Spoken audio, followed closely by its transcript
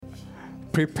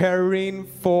Preparing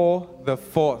for the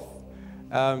fourth.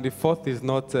 The fourth is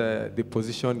not the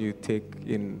position you take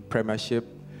in premiership.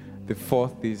 The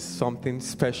fourth is something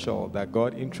special that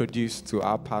God introduced to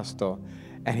our pastor.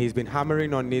 And he's been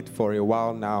hammering on it for a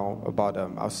while now, about,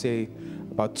 I'll say,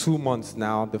 about 2 months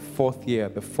now, the fourth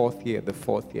year.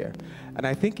 And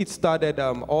I think it started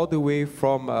all the way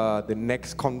from the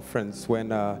next conference when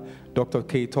Dr.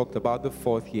 K talked about the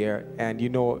fourth year. And, you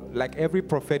know, like every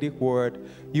prophetic word,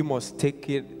 you must take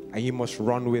it and you must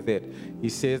run with it. He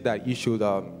says that you should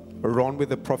run with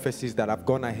the prophecies that have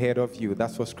gone ahead of you.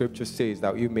 That's what Scripture says,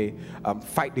 that you may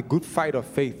fight the good fight of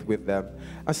faith with them.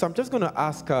 And so I'm just going to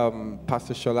ask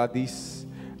Pastor Shola this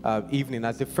evening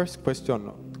as the first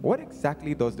question, what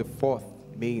exactly does the fourth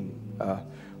mean?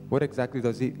 What exactly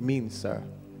does it mean, sir?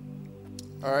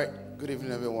 All right. Good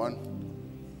evening, everyone.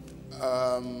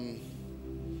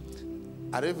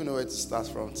 I don't even know where to start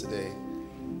from today.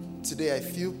 Today I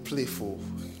feel playful.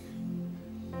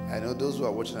 I know those who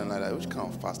are watching and like, which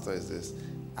kind of pastor is this?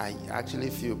 I actually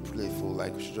feel playful,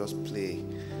 like we should just play,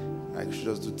 like we should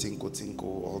just do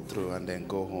tinkle all through and then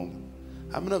go home.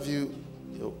 How many of you,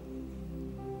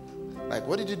 like,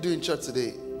 what did you do in church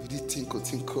today? We did tinkle.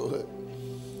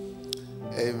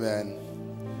 Amen.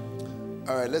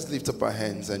 All right, let's lift up our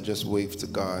hands and just wave to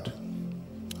God.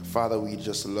 Father, we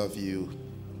just love you.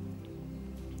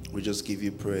 We just give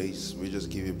you praise.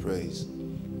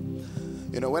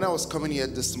 You know, when I was coming here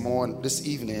this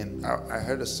evening, I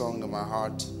heard a song in my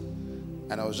heart,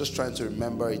 and I was just trying to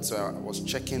remember it. So I was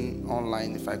checking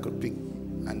online if I could pick,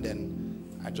 and then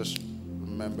I just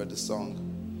remembered the song.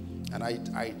 And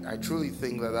I truly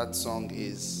think that song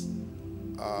is,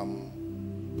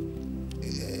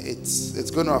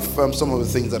 it's going to affirm some of the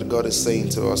things that God is saying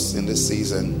to us in this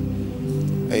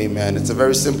season. Amen. It's a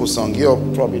very simple song. You all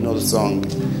probably know the song.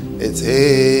 It's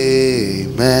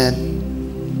Amen.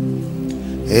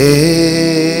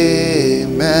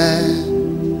 Amen.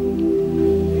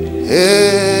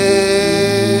 Amen.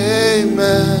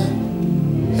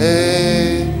 Amen.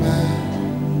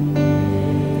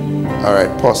 All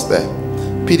right, pause there.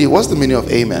 PD, what's the meaning of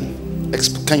amen?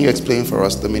 Can you explain for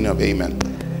us the meaning of amen?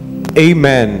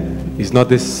 Amen is not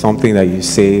this something that you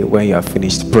say when you are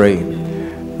finished praying.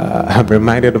 I'm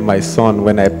reminded of my son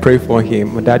when I pray for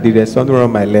him. Daddy, there's something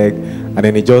wrong with my leg, and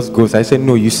then he just goes. I said,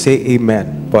 no, you say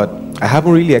amen. But I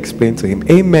haven't really explained to him.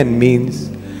 Amen means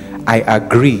I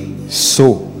agree,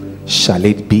 so shall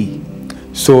it be.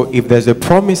 So if there's a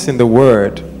promise in the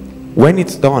word, when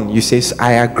it's done, you say,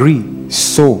 I agree,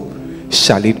 so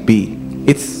shall it be.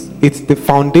 It's the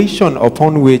foundation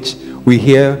upon which we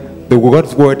hear the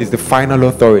God's word is the final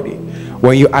authority.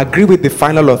 When you agree with the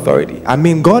final authority, I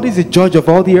mean, God is the judge of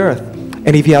all the earth.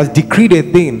 And if he has decreed a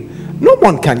thing, no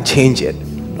one can change it.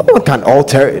 No one can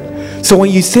alter it. So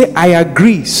when you say, I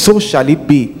agree, so shall it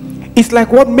be, it's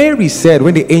like what Mary said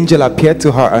when the angel appeared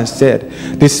to her and said,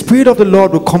 the Spirit of the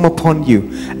Lord will come upon you,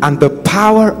 and the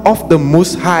power of the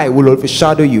Most High will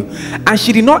overshadow you. And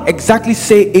she did not exactly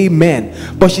say amen,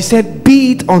 but she said,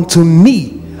 be it unto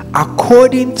me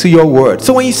according to your word.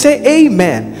 So when you say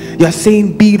amen, you're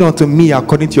saying, be it unto me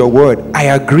according to your word. I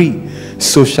agree,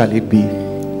 so shall it be.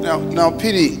 Now,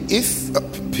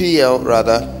 PL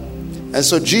rather. And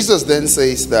so Jesus then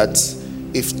says that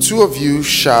if two of you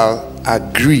shall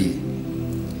agree,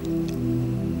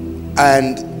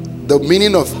 and the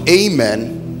meaning of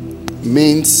amen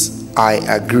means I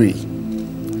agree.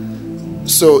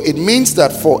 So it means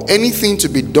that for anything to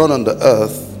be done on the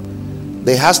earth,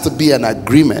 there has to be an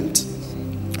agreement,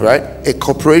 right? A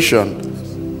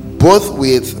cooperation, both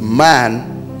with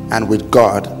man and with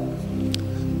God.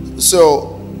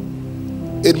 So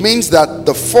it means that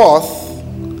the fourth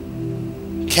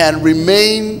can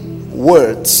remain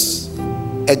words,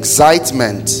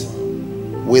 excitement,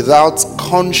 without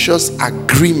conscious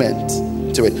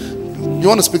agreement to it. You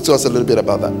want to speak to us a little bit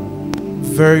about that?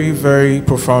 Very, very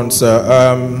profound, sir.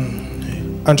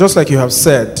 And just like you have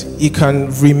said, it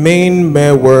can remain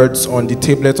mere words on the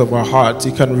tablet of our heart.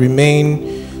 It can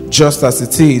remain just as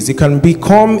it is. It can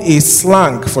become a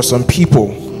slang for some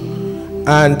people.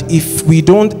 And if we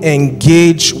don't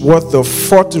engage what the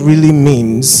fourth really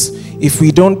means, if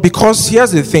we don't, because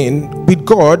here's the thing, with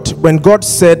God, when God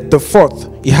said the fourth,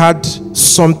 he had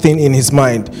something in his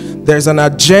mind. There's an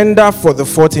agenda for the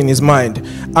fourth in his mind.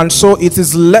 And so it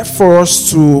is left for us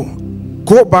to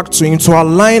go back to him, to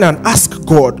align and ask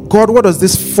God, what does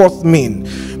this fourth mean?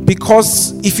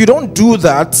 Because if you don't do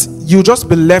that, you'll just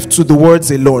be left to the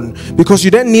words alone. Because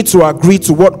you then need to agree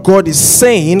to what God is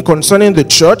saying concerning the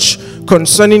church,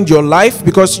 concerning your life.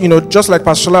 Because, just like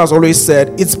Pastor Shola has always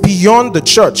said, it's beyond the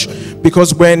church.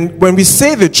 Because when we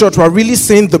say the church, we're really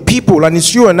saying the people, and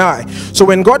it's you and I. So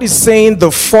when God is saying the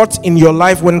fort in your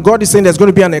life, when God is saying there's going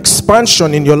to be an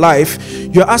expansion in your life,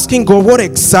 you're asking God, what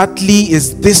exactly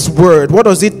is this word? What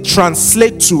does it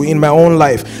translate to in my own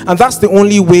life? And that's the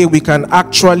only way we can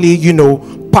actually,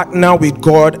 partner with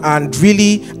God and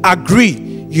really agree,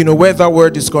 where that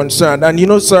word is concerned. And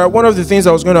sir, one of the things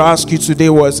I was going to ask you today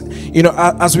was,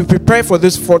 as we prepare for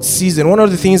this fourth season, one of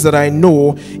the things that I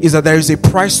know is that there is a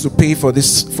price to pay for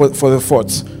this, for the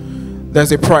fourth.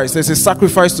 There's a price, there's a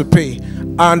sacrifice to pay,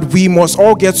 and we must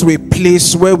all get to a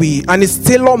place where and it's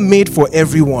tailor-made for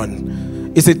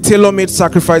everyone. It's a tailor-made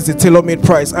sacrifice, a tailor-made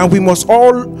price, and we must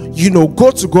all,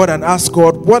 go to God and ask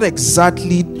God, what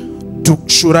exactly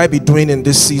should I be doing in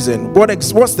this season?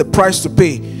 What's the price to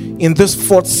pay in this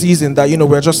fourth season that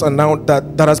we're just announced,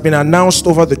 that has been announced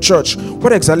over the church?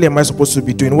 What exactly am I supposed to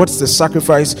be doing? What's the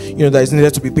sacrifice that is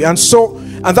needed to be paid? And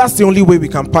that's the only way we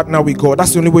can partner with God.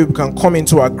 That's the only way we can come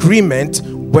into agreement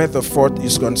where the fourth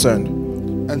is concerned.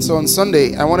 And so on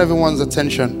Sunday, I want everyone's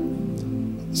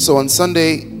attention. So on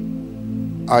Sunday,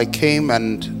 I came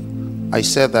and I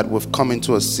said that we've come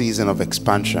into a season of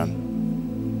expansion.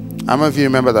 How many of you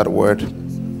remember that word?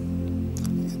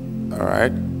 All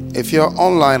right. If you're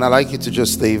online, I'd like you to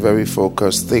just stay very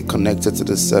focused, stay connected to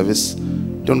the service.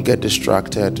 Don't get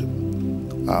distracted,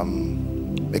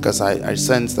 because I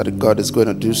sense that God is going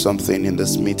to do something in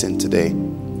this meeting today.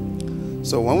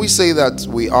 So when we say that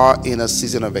we are in a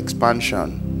season of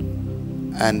expansion,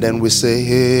 and then we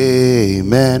say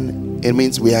amen, it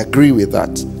means we agree with that.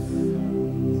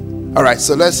 All right,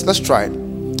 so let's try it.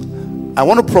 I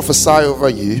want to prophesy over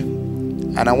you,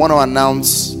 and I want to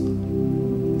announce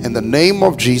in the name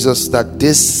of Jesus that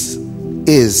this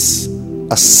is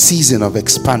a season of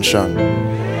expansion.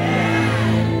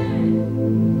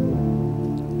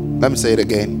 Let me say it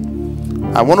again.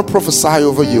 I want to prophesy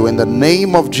over you in the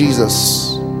name of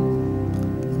Jesus.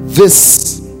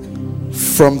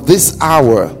 From this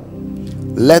hour,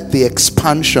 let the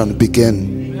expansion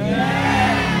begin.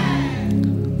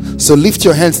 So lift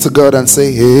your hands to God and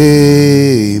say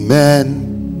amen.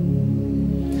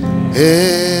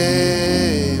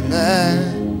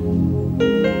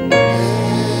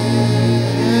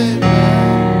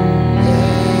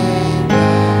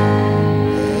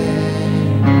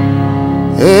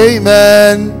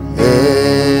 Amen.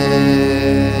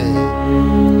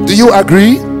 Do you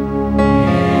agree?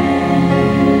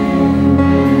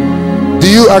 Do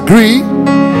you agree?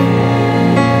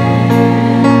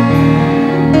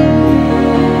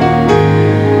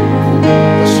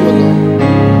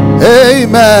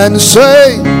 Amen.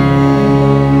 Say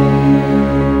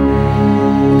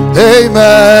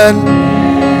amen.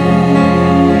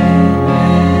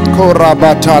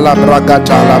 Korabatala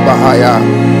bragatala bahaya.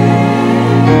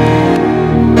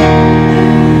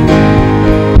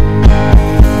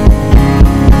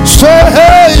 Say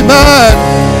amen.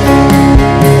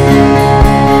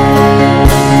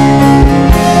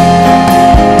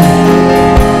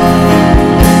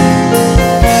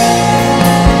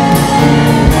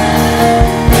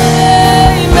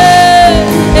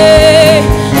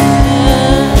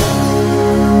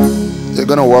 You're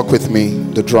gonna walk with me,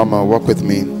 the drummer, walk with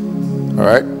me. All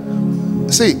right.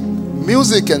 See,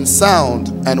 music and sound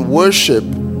and worship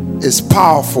is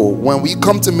powerful when we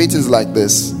come to meetings like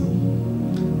this.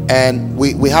 And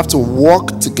we have to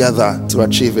walk together to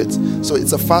achieve it. So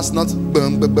it's a fast, not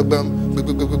boom, boom, boom, boom, boom,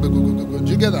 boom, boom, boom, boom.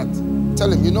 Do you get that?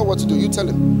 Tell him, you know what to do. You tell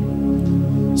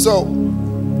him. So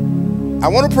I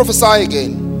want to prophesy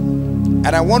again.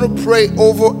 And I want to pray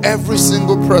over every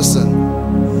single person.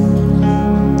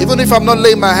 Even if I'm not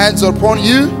laying my hands upon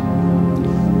you,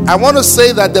 I want to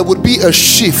say that there would be a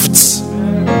shift.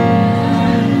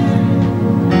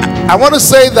 I want to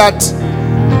say that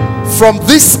from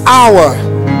this hour,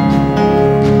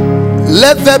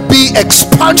 let there be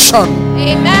expansion.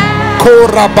 Amen.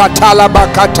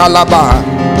 Korabatalabakatalaba.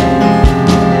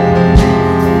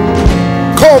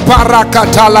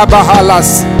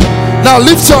 Koparakatalabahalas. Now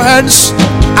lift your hands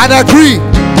and agree.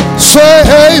 Say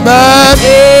amen.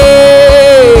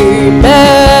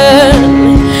 Amen.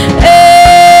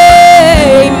 Amen.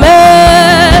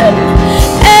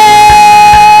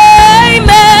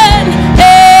 Amen.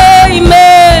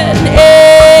 Amen.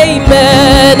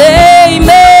 Amen.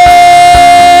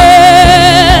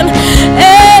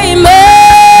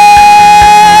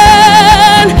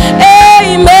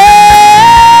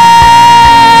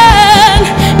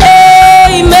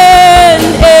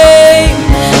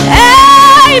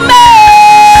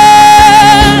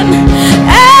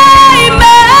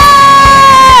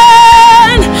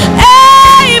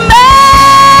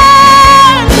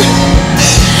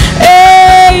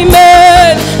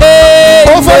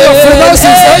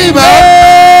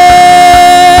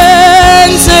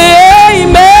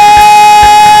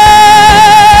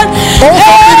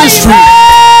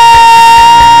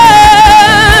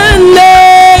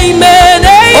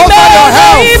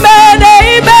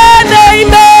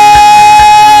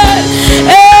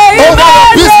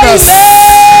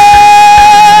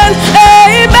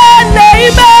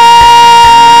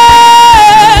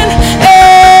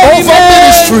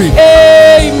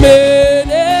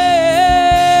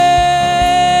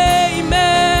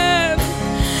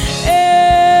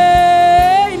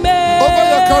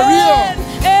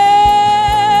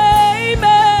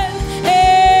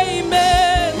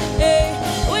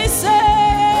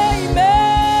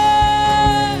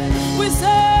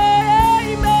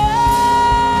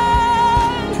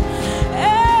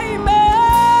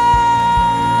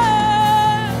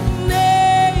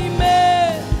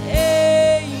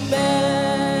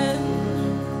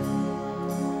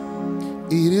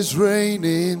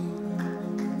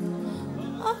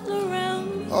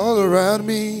 all around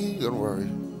me. Don't worry.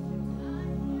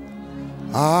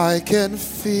 I can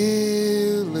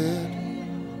feel it.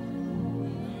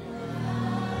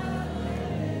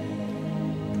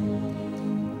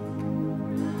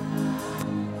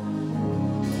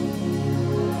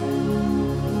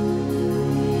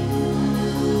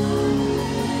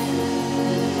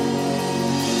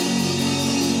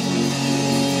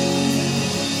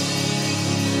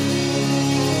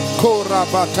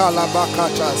 Korabatala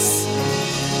bakatas.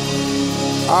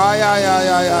 Ay, ay, ay,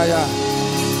 ay, ay, ay.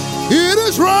 It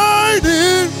is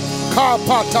raining.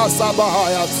 Kapatas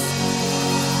abahayas.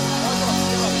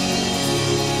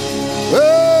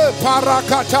 Hey,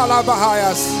 parakatala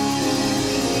bahayas.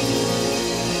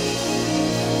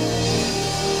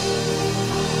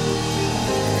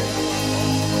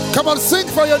 Come on, sing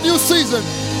for your new season.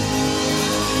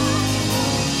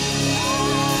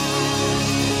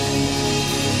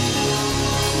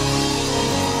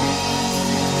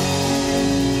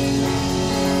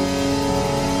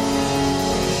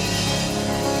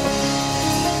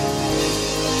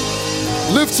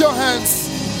 Lift your hands.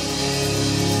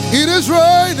 It is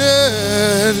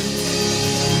raining.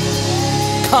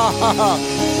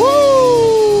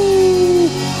 Woo!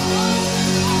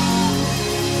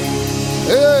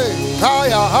 Hey,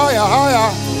 higher, higher,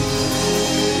 higher.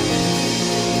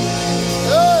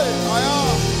 Hey, higher.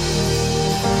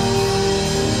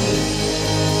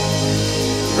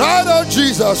 Right on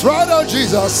Jesus, right on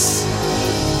Jesus.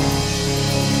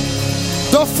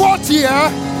 The 4th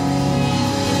year.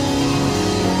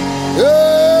 Hey!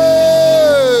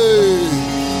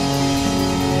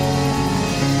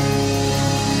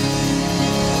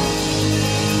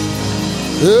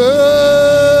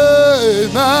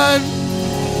 Amen.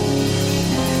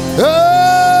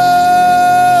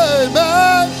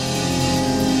 Amen.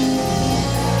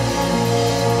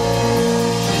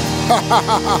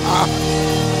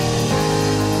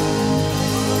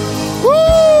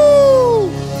 Woo!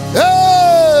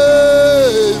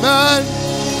 Amen.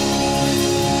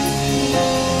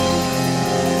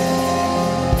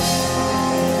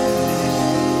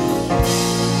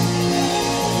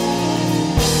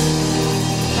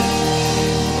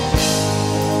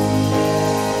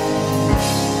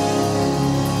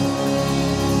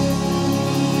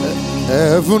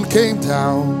 Heaven came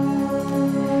down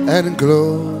and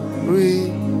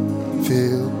glory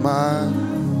filled my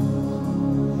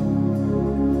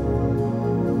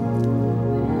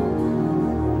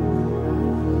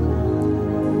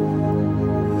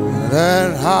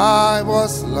and I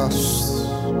was lost,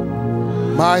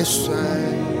 my Savior.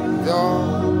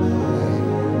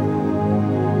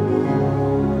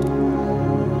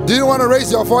 Do you want to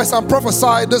raise your voice and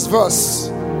prophesy this verse?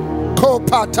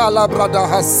 Kopatala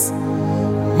bradahas.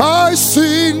 My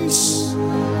sins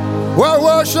were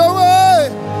washed away.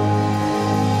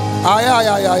 Ay, ay,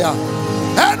 ay, ay, ay.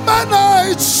 And my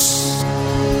nights.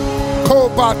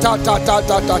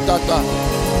 Kopatatatatata.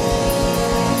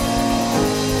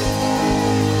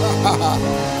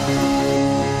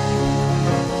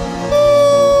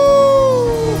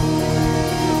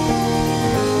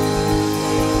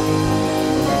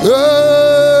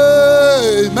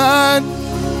 Amen.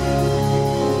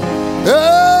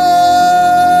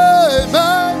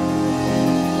 Amen.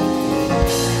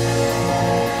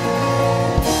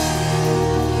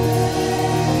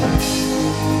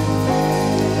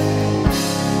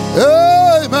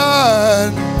 Amen.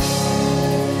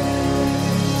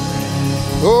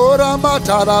 Ora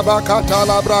matara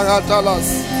bakatala bragatalas.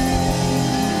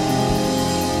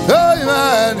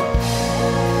 Amen.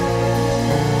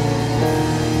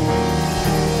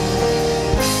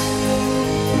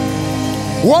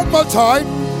 One more time.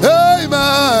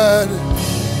 Amen.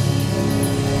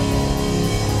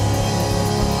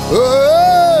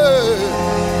 Hey.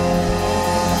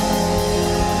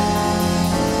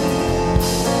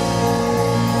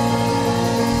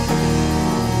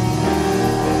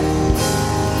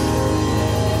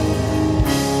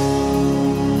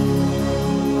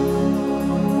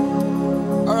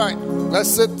 All right, let's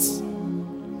sit.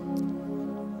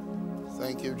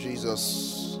 Thank you, Jesus.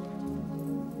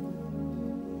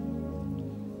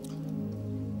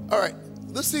 All right,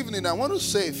 this evening I want to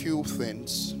say a few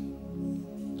things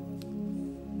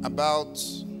about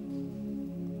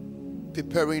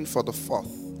preparing for the 4th.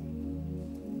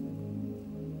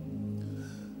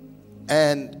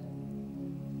 And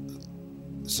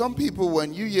some people,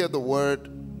 when you hear the word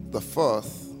the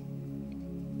 4th,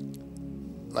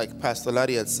 like Pastor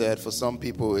Laddie had said, for some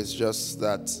people it's just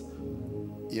that,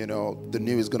 you know, the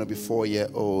new is going to be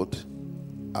 4-year-old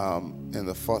in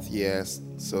the 4th year.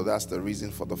 So that's the reason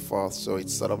for the 4th. So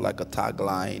it's sort of like a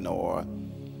tagline or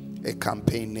a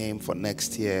campaign name for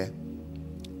next year,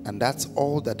 and that's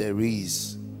all that there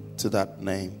is to that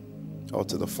name, or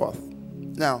to the fourth.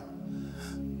 Now,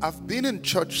 I've been in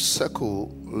church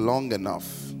circle long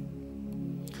enough,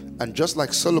 and just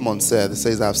like Solomon said, it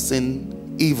says, I've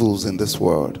seen evils in this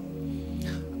world.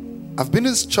 I've been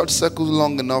in church circle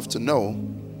long enough to know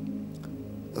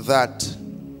that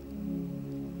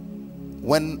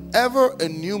whenever a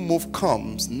new move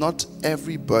comes, not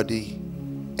everybody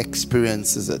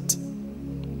experiences it.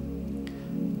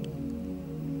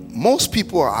 Most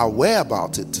people are aware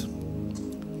about it,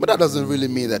 but that doesn't really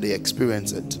mean that they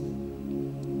experience it.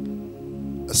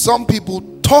 Some people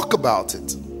talk about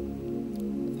it.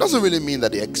 Doesn't really mean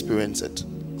that they experience it.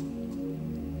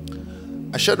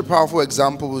 I shared a powerful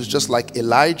example. It was just like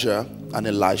Elijah and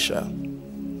Elisha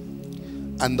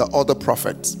and the other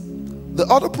prophets. The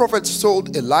other prophets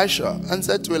told Elisha and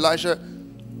said to Elisha,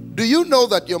 do you know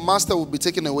that your master will be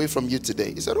taken away from you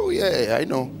today? He said, oh yeah, I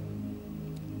know.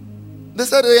 They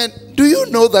said again, do you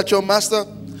know that your master?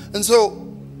 And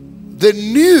so they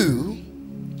knew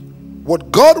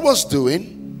what God was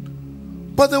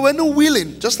doing, but they were not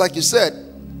willing, just like you said,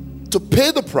 to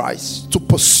pay the price, to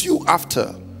pursue after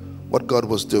what God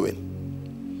was doing.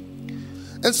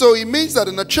 And so it means that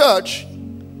in a church,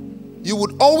 you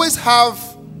would always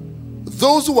have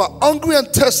those who are hungry and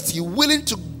thirsty, willing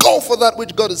to go for that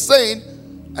which God is saying,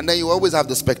 and then you always have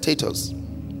the spectators.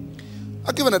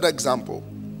 I'll give another example.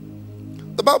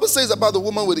 The Bible says about the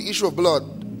woman with the issue of blood,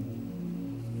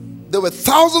 there were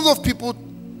thousands of people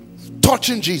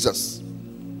touching Jesus.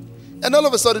 And all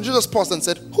of a sudden, Jesus paused and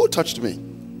said, who touched me?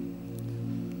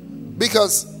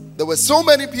 Because there were so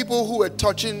many people who were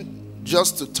touching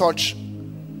just to touch,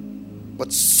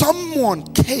 but someone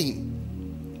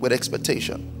came with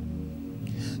expectation.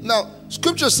 Now,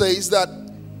 scripture says that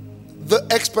the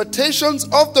expectations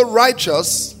of the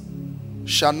righteous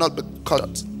shall not be cut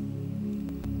short.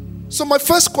 So my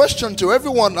first question to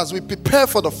everyone as we prepare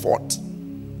for the fourth,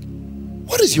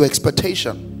 what is your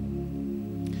expectation?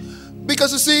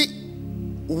 Because you see,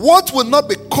 what will not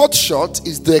be cut short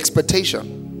is the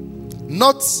expectation,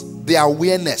 not the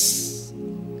awareness.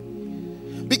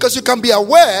 Because you can be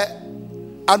aware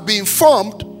and be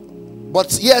informed,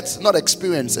 but yet not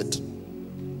experience it.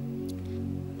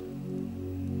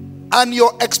 And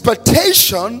your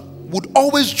expectation would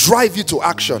always drive you to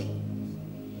action.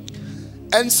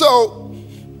 And so,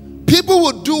 people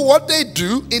will do what they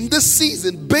do in this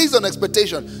season based on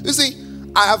expectation. You see,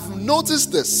 I have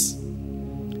noticed this.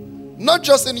 Not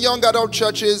just in young adult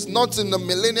churches, not in the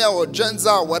millennial or Gen Z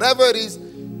or whatever it is.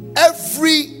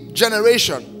 Every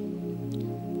generation,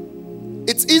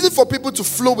 it's easy for people to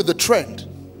flow with the trend.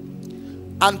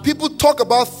 And people talk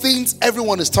about things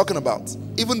everyone is talking about,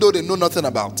 even though they know nothing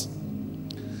about.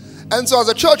 And so as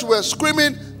a church, we're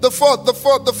screaming, the fourth, the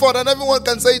fourth, the fourth. And everyone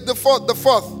can say, the fourth, the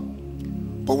fourth.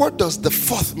 But what does the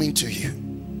fourth mean to you?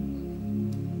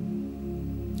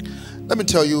 Let me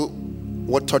tell you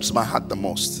what touched my heart the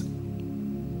most.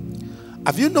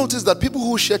 Have you noticed that people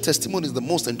who share testimonies the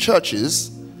most in churches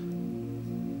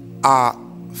are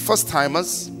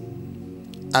first-timers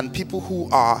and people who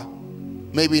are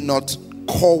maybe not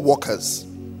core workers?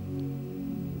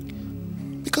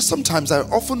 Because sometimes I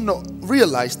often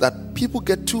realize that people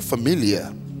get too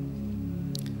familiar.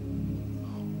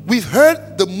 We've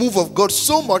heard the move of God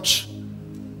so much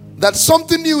that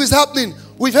something new is happening.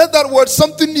 We've heard that word,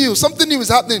 something new is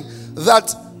happening,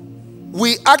 that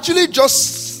we actually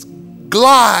just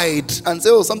glide and say,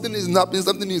 oh, something is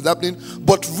happening,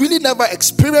 but really never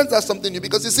experience that something new.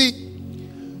 Because you see,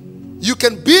 you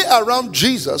can be around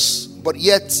Jesus, but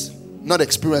yet not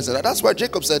experience it. That's why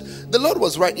Jacob said, the Lord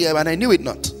was right here and I knew it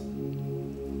not.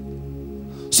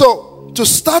 So, to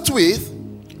start with,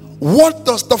 what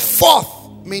does the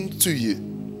fourth mean to you?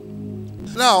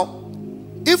 Now,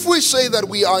 if we say that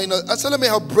we are in a, so let me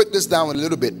help break this down a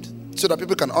little bit so that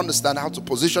people can understand how to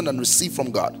position and receive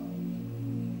from God.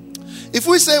 If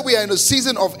we say we are in a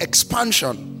season of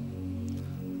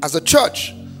expansion as a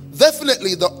church,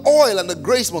 definitely the oil and the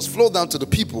grace must flow down to the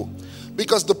people,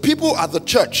 because the people are the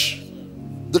church.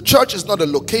 The church is not a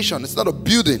location, it's not a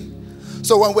building.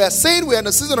 So when we are saying we are in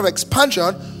a season of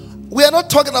expansion, we are not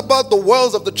talking about the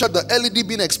walls of the church, the LED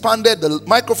being expanded, the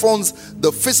microphones,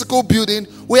 the physical building.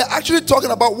 We are actually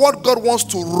talking about what God wants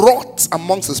to wrought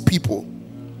amongst his people.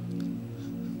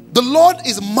 The Lord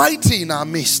is mighty in our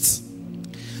midst.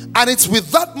 And it's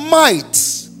with that might.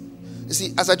 You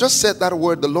see, as I just said that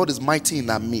word, the Lord is mighty in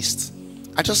our midst,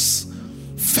 I just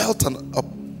felt a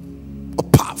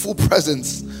powerful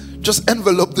presence just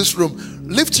envelope this room.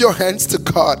 Lift your hands to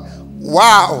God.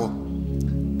 Wow.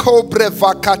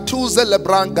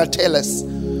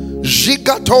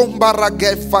 Jigatomba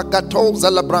ragefa gatoza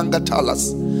labranga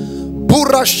talas.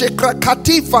 Bura shekra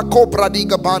katifa cobra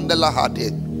diga bandela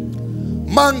hade.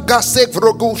 Manga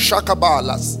sevrogu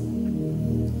shakabalas.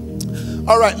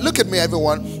 All right, look at me,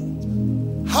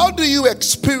 everyone. How do you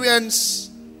experience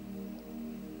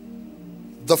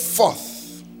the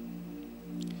fourth?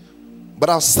 But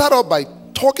I'll start off by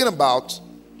talking about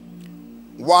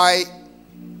why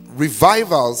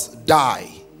revivals die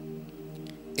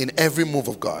in every move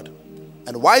of God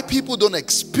and why people don't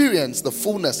experience the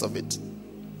fullness of it.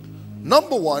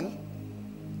 Number one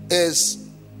is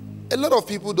a lot of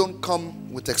people don't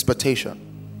come with expectation.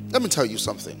 Let me tell you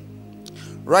something.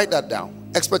 Write that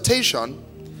down. Expectation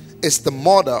is the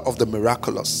mother of the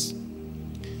miraculous.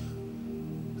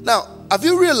 Now, have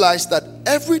you realized that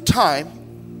every time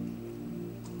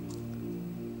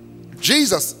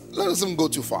Jesus, let us even go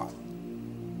too far.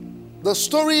 The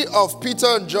story of Peter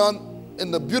and John in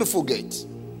the beautiful gate.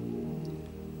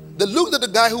 They looked at the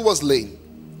guy who was lame.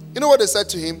 You know what they said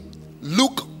to him?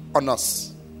 Look on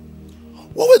us.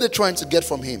 What were they trying to get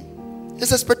from him?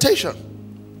 His expectation.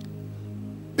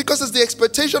 Because it's the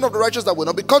expectation of the righteous that will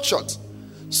not be cut short.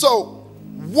 So,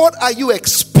 what are you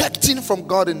expecting from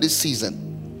God in this season?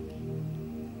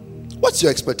 What's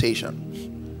your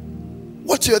expectation?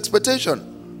 What's your expectation?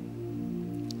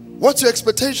 What's your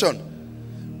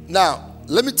expectation? Now,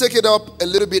 let me take it up a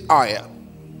little bit higher.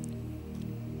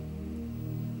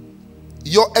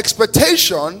 Your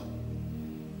expectation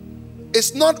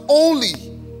is not only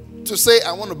to say,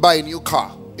 I want to buy a new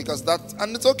car, because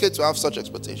and it's okay to have such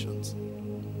expectations.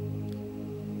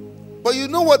 But you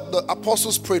know what the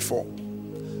apostles prayed for?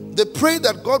 They prayed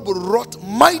that God would wrought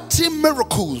mighty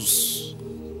miracles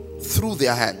through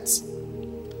their hands.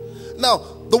 Now,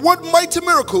 the word mighty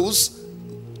miracles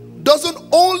doesn't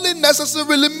only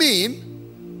necessarily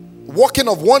mean working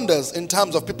of wonders in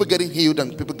terms of people getting healed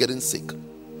and people getting sick,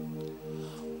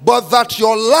 but that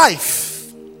your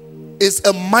life is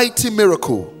a mighty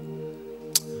miracle.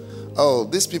 Oh,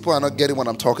 these people are not getting what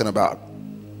I'm talking about.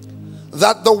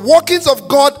 That the workings of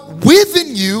God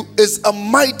within you is a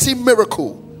mighty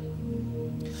miracle.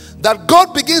 That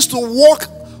God begins to work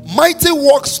mighty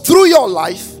works through your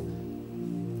life,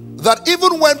 that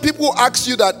even when people ask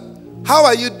you that, how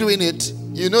are you doing it?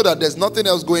 You know that there's nothing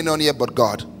else going on here but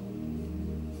God.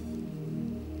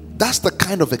 That's the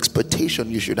kind of expectation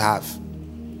you should have.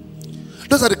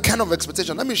 Those are the kind of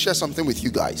expectation. Let me share something with you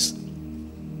guys.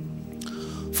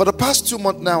 For the past 2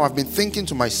 months now, I've been thinking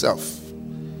to myself,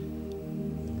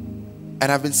 and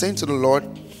I've been saying to the Lord,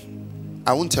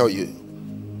 I won't tell you,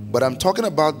 but I'm talking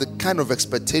about the kind of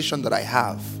expectation that I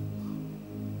have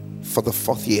for the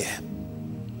fourth year.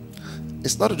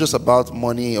 It's not just about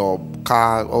money or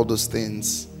car, all those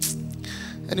things.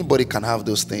 Anybody can have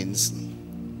those things.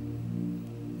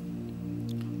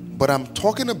 But I'm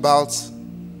talking about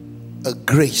a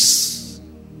grace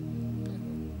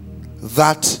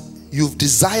that you've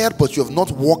desired but you have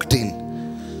not walked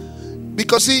in.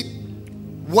 Because see,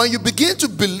 when you begin to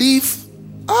believe,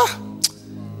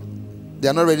 they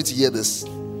are not ready to hear this.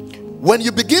 When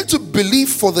you begin to believe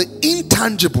for the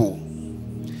intangible,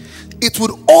 it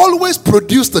would always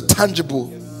produce the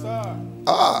tangible. Yes, sir.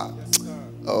 Yes, sir.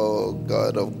 Oh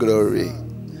God of glory.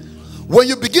 When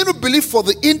you begin to believe for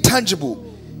the intangible,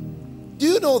 do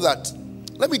you know that?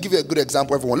 Let me give you a good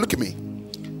example, everyone. Look at me.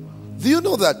 Do you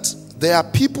know that there are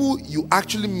people you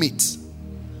actually meet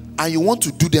and you want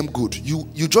to do them good?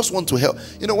 You just want to help.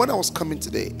 You know, when I was coming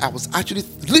today, I was actually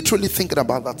literally thinking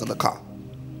about that in the car.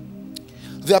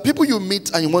 There are people you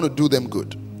meet and you want to do them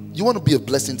good. You want to be a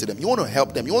blessing to them. You want to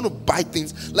help them. You want to buy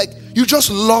things. Like, you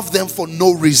just love them for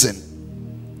no reason.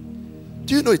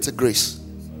 Do you know it's a grace?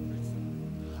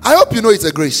 I hope you know it's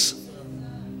a grace.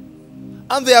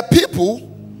 And there are people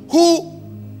who,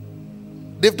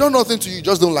 they've done nothing to you, you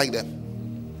just don't like them.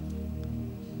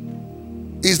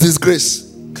 It's this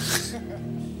grace.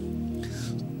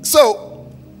 So,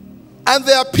 and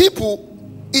there are people,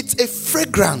 it's a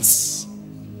fragrance.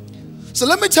 So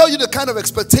let me tell you the kind of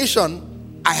expectation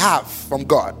I have from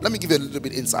God. Let me give you a little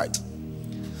bit insight.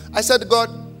 I said, God,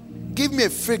 give me a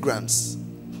fragrance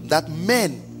that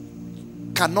men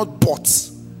cannot but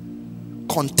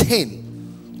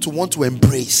contain to want to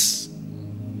embrace.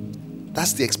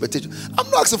 That's the expectation. I'm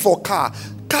not asking for a car.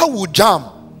 Car will jam.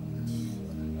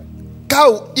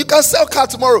 Car, you can sell car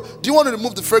tomorrow. Do you want to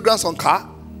remove the fragrance on car?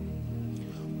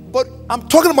 But I'm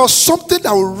talking about something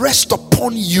that will rest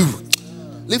upon you.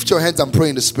 Lift your hands and pray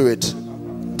in the spirit.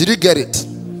 Did you get it?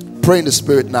 Pray in the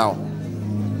spirit now.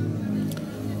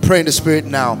 Pray in the spirit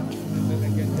now.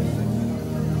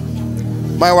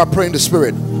 Maiwa, pray in the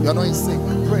spirit. You're not in sync.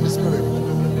 Pray in the spirit.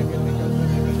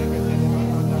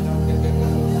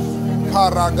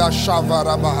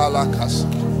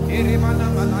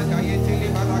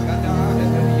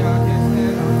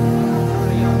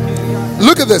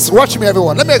 Look at this. Watch me,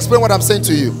 everyone. Let me explain what I'm saying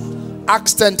to you.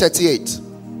 Acts 10:38.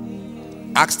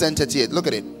 Acts 10:38. Look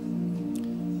at it.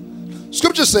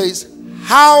 Scripture says,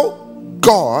 how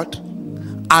God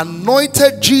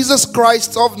anointed Jesus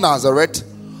Christ of Nazareth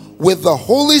with the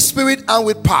Holy Spirit and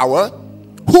with power,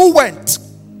 who went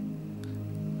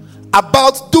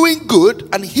about doing good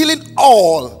and healing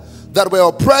all that were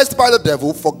oppressed by the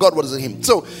devil, for God was in him.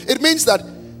 So it means that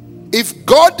if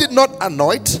God did not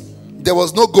anoint, there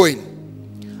was no going,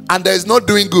 and there is no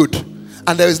doing good,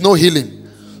 and there is no healing.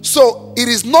 So it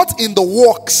is not in the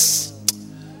works.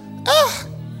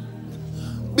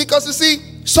 Because you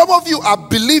see, some of you are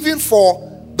believing for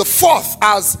the fourth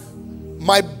as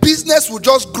my business will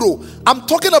just grow. I'm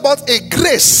talking about a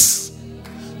grace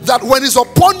that when it's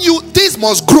upon you, this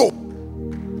must grow.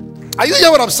 Are you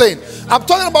hearing what I'm saying? I'm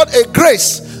talking about a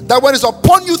grace that when it's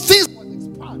upon you, things must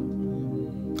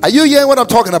expand. Are you hearing what I'm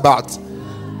talking about?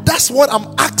 That's what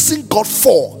I'm asking God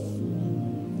for.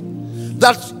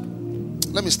 That,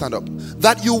 let me stand up.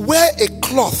 That you wear a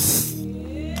cloth,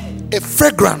 a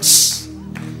fragrance,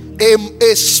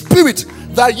 a spirit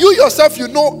that you yourself, you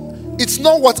know, it's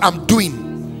not what I'm doing.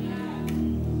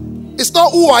 It's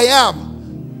not who I am.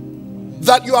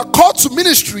 That you are called to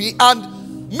ministry, and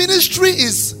ministry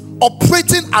is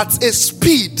operating at a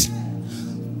speed.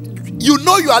 You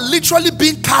know you are literally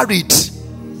being carried.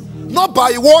 Not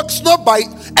by works, not by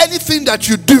anything that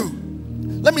you do.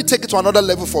 Let me take it to another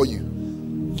level for you.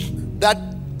 That,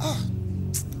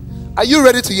 are you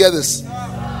ready to hear this?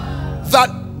 That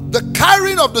the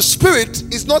carrying of the Spirit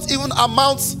is not even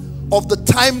amounts of the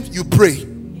time you pray.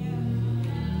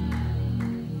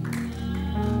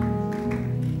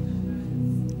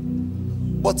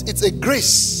 But it's a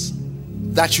grace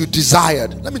that you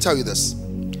desired. Let me tell you this.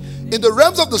 In the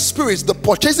realms of the Spirit, the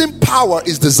purchasing power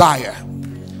is desire.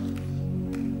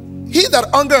 He that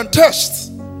hunger and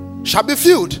thirst shall be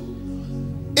filled.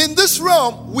 In this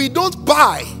realm, we don't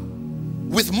buy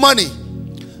with money.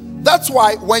 That's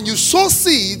why when you sow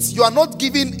seeds, you are not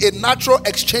giving a natural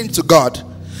exchange to God.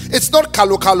 It's not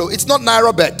kalo. It's not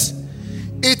naira bet.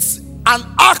 It's an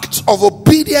act of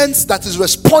obedience that is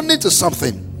responding to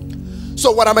something.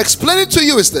 So what I'm explaining to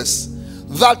you is this: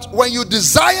 that when you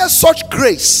desire such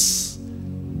grace,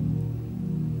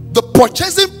 the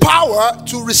purchasing power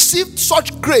to receive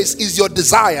such grace is your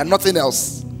desire, nothing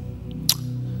else.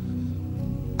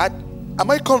 Are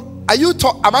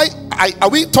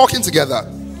we talking together?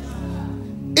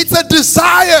 It's a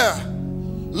desire.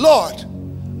 Lord,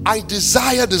 I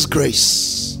desire this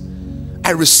grace.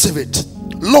 I receive it.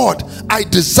 Lord, I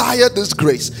desire this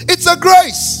grace. It's a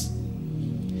grace.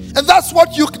 And that's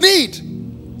what you need.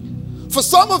 For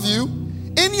some of you,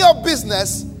 in your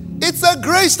business, it's a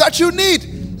grace that you need.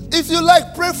 If you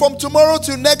like, pray from tomorrow,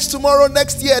 next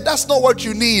year. That's not what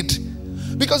you need.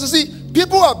 Because you see,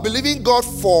 people are believing God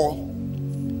for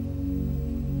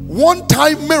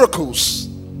one-time miracles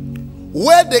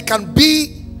where they can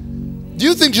be. Do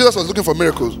you think Jesus was looking for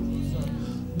miracles?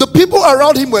 The people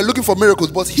around him were looking for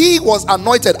miracles, but he was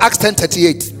anointed. Acts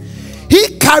 10:38.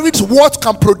 He carried what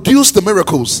can produce the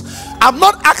miracles. I'm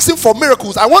not asking for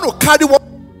miracles. I want to carry what.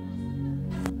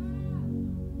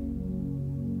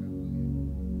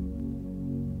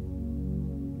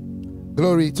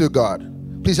 Glory to God.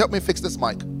 Please help me fix this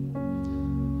mic.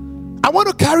 I want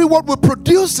to carry what will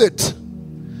produce it.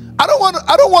 I don't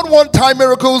want one-time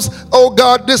miracles. Oh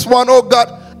God, this one, oh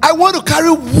God. I want to carry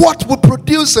what will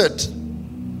produce it.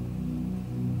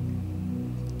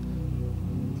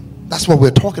 That's what we're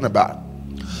talking about.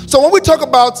 So when we talk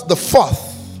about the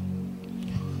fourth,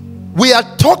 we are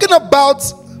talking about,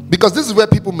 because this is where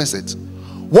people miss it.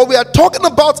 What we are talking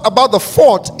about the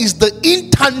fourth is the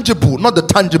intangible, not the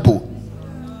tangible.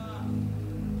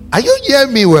 Are you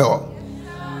hearing me well?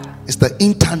 It's the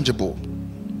intangible.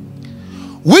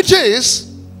 Which is,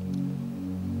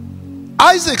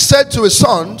 Isaac said to his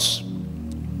sons,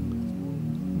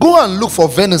 go and look for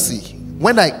venison.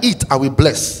 When I eat, I will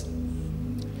bless.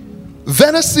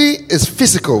 Venison is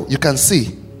physical, you can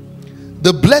see.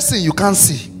 The blessing you can't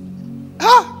see.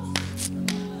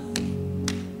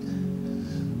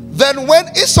 Then when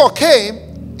Esau came,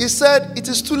 he said, it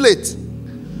is too late.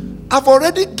 I've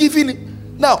already given it.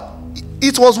 Now,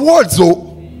 it was words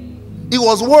though. It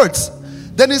was words.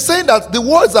 Then he's saying that the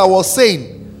words I was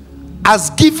saying has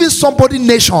given somebody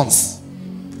nations.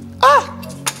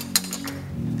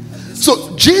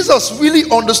 So Jesus really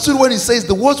understood when he says,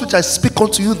 the words which I speak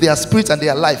unto you, they are spirit and they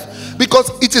are life. Because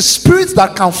it is spirits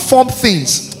that can form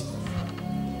things.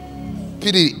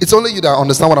 PD, it's only you that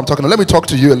understand what I'm talking about. Let me talk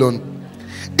to you alone.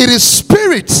 It is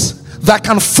spirits that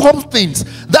can form things.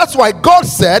 That's why God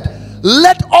said,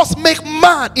 let us make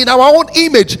man in our own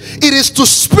image. It is to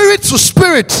spirit to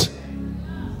spirit.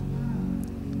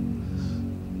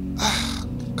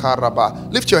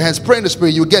 Lift your hands, pray in the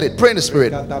spirit. You get it. Pray in the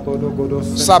spirit.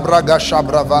 Sabraga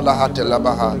shabra vala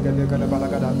hatelabaha.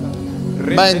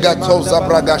 Manga toza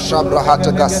braga shabra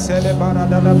hatagas.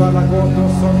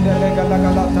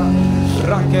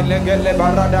 Rakelegele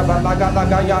barada balaga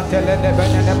laga ya telele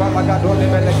benene balaga dole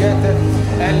belegete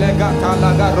elegata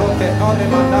laga rote ole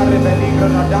mandare beligra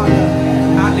nadana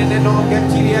alene no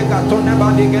getiri gatone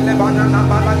badigele banana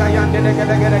balaga ya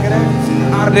delegele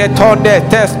arretonde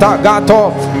testa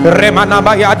gato remana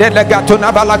baya delegato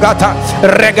na balagata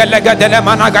regelega dele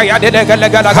managa ya delegele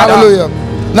gala. Hallelujah.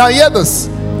 Now hear this.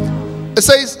 It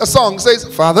says, a song says,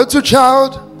 Father to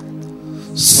child,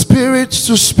 spirit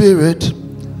to spirit.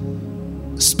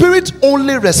 Spirit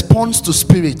only responds to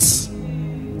spirits.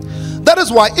 That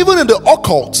is why even in the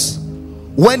occult,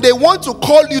 when they want to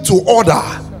call you to order,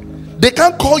 they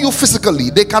can't call you physically.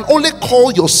 They can only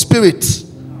call your spirit.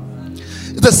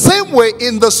 The same way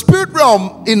in the spirit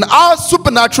realm, in our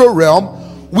supernatural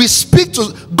realm, we speak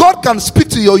to, God can speak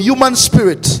to your human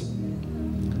spirit.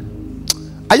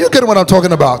 Are you getting what I'm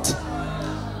talking about?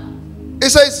 It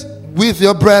says, with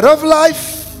your bread of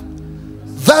life,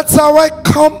 that's how I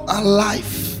come alive.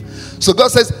 So God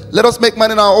says, let us make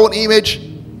man in our own image,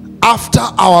 after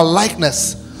our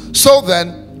likeness. So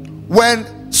then,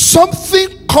 when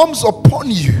something comes upon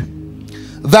you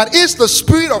that is the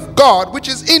Spirit of God which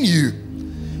is in you,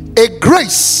 a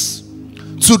grace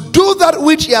to do that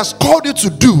which He has called you to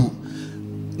do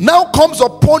now comes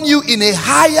upon you in a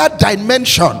higher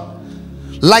dimension,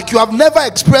 like you have never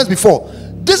experienced before.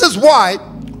 This is why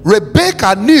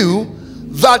Rebecca knew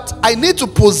that I need to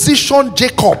position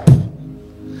Jacob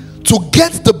to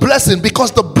get the blessing,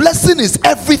 because the blessing is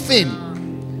everything.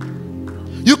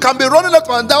 You can be running up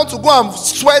and down to go and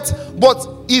sweat, but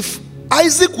if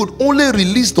Isaac would only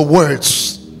release the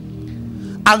words,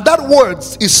 and that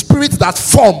words is spirit that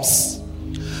forms,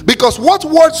 because what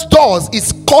words does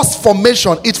is cause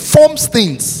formation. It forms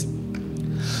things.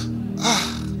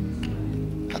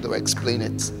 How do I explain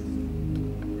it?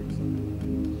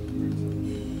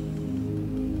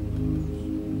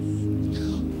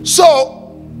 So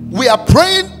we are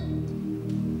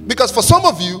praying, because for some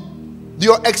of you,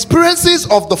 your experiences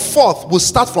of the fourth will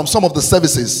start from some of the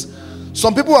services.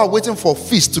 Some people are waiting for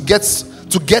feast to get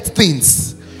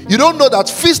things. You don't know that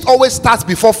feast always starts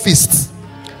before feast.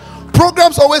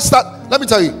 Programs always start. Let me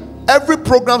tell you, every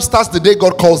program starts the day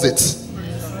God calls it.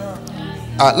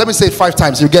 Let me say it 5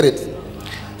 times, you get it.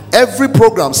 Every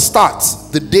program starts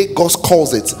the day God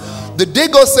calls it. The day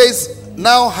God says,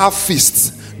 now have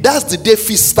feast, that's the day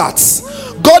feast starts.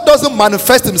 God doesn't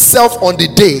manifest Himself on the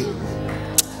day.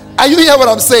 Are you hearing what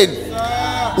I'm saying?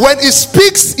 When He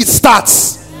speaks, it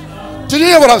starts. Do you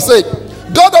hear what I'm saying?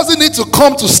 God doesn't need to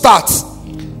come to start.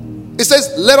 It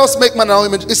says, let us make man in our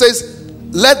image. It says,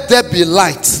 let there be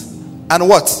light. And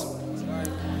what?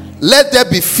 Let there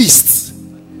be feast.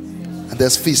 And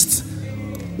there's feast.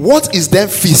 What is then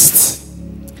feast?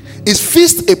 Is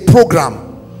feast a program,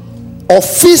 or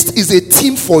feast is a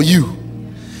team for you?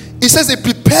 It says, it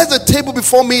prepares a table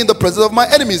before me in the presence of my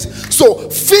enemies. So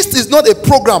feast is not a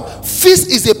program. Feast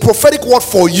is a prophetic word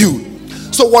for you.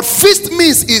 So what feast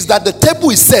means is that the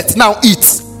table is set, now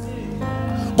eat.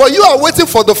 But you are waiting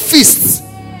for the feast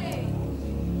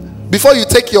before you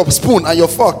take your spoon and your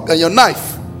fork and your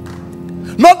knife,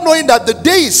 not knowing that the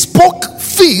day He spoke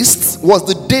feast was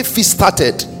the day feast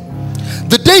started.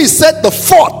 The day He said the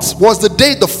fourth was the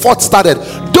day the fourth started.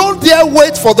 Don't dare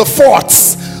wait for the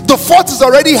fourth. The fourth is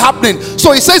already happening.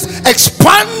 So He says,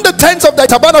 expand the tents of thy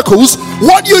tabernacles.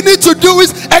 What you need to do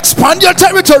is expand your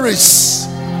territories.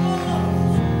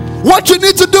 What you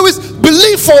need to do is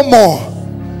believe for more,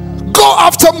 go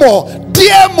after more,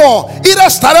 dare more. It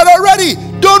has started already.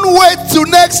 Don't wait till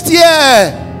next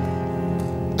year.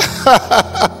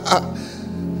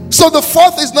 So the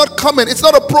fourth is not coming. It's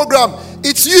not a program.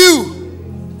 It's you.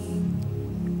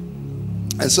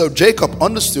 And so Jacob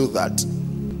understood that,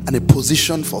 and he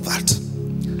positioned for that,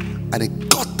 and he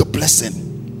got the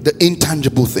blessing, the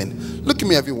intangible thing. Look at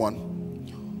me, everyone.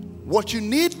 What you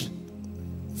need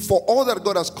for all that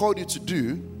God has called you to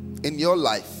do in your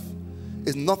life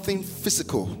is nothing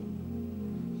physical.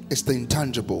 It's the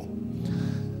intangible.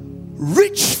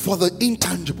 Reach for the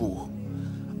intangible,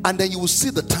 and then you will see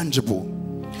the tangible,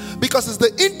 because it's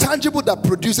the intangible that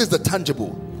produces the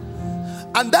tangible.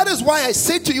 And that is why I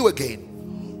say to you again,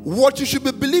 what you should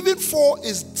be believing for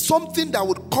is something that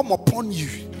would come upon you.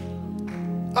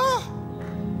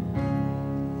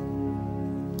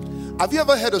 Have you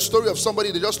ever heard a story of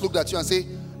somebody, they just looked at you and say,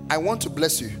 I want to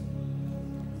bless you.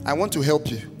 I want to help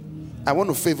you. I want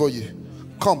to favor you.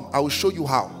 Come, I will show you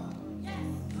how.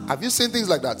 Have you seen things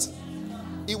like that?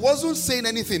 He wasn't saying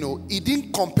anything. No. He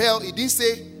didn't compel. He didn't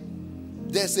say,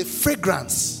 there's a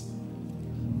fragrance.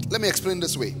 Let me explain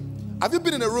this way. Have you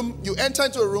been in a room, you enter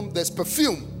into a room, there's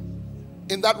perfume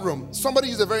in that room. Somebody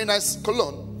used a very nice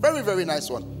cologne. Very, very nice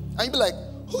one. And you'll be like,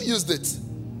 who used it?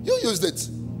 You used it.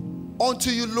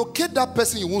 Until you locate that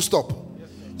person, you won't stop.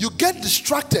 You get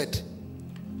distracted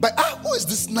by, who is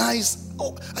this nice?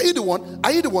 Oh, are you the one?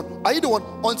 Are you the one? Are you the one?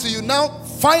 Until you now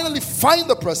finally find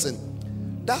the person.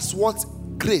 That's what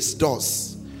grace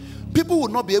does. People will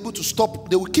not be able to stop.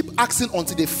 They will keep asking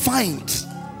until they find.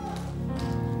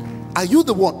 Are you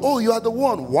the one? Oh, you are the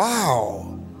one.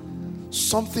 Wow.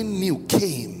 Something new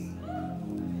came.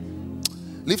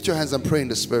 Lift your hands and pray in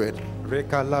the Spirit. Lift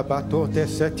your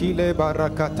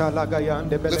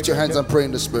hands and pray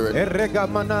in the Spirit. Look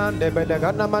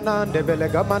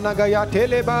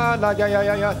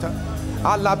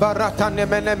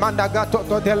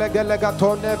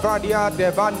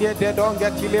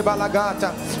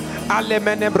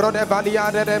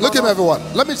at me, everyone.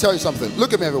 Let me tell you something.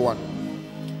 Look at me, everyone.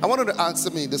 I want you to answer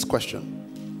me this question.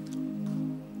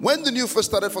 When the new first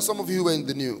started, for some of you who were in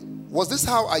the new, was this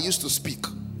how I used to speak?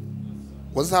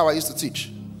 Was this how I used to teach?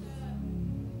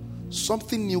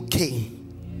 Something new came.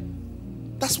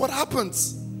 That's what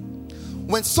happens.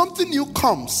 When something new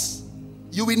comes,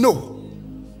 you will know.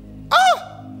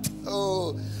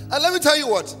 Oh, and let me tell you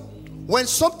what. When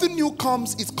something new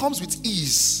comes, it comes with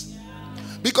ease.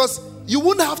 Because you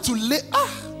wouldn't have to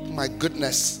my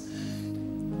goodness.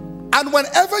 And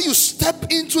whenever you step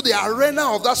into the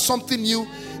arena of that something new,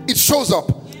 it shows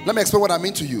up. Let me explain what I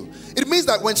mean to you. It means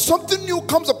that when something new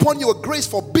comes upon you, a grace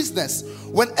for business,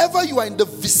 whenever you are in the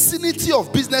vicinity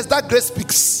of business, that grace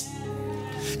speaks.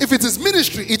 If it is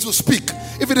ministry, it will speak.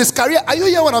 If it is career, are you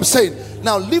hearing what I'm saying?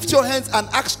 Now lift your hands and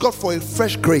ask God for a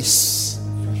fresh grace.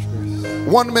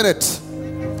 1 minute.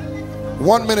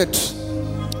 1 minute.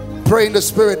 Pray in the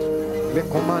Spirit.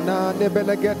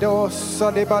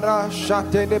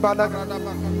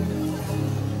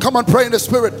 Come on, pray in the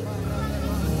Spirit.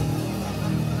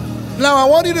 Now I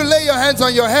want you to lay your hands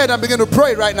on your head and begin to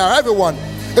pray right now. Everyone,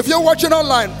 if you're watching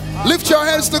online, lift your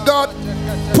hands to God.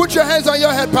 Put your hands on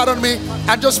your head, pardon me,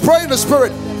 and just pray in the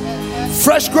Spirit.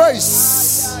 Fresh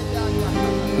grace.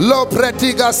 Lo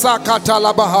pretiga sakata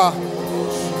labaha.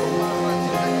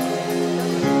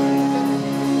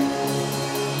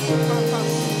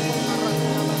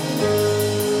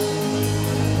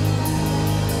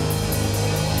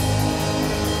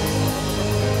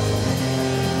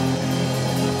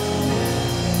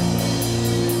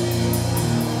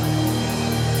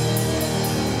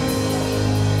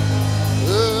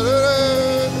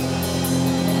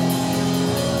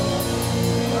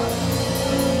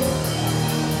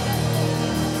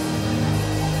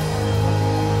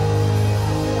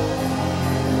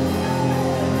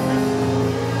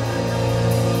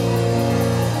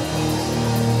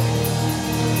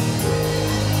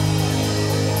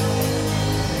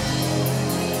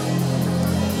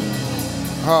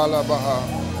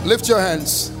 Lift your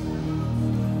hands.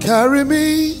 Carry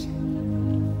me,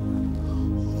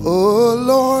 oh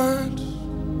Lord.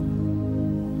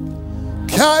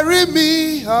 Carry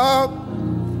me up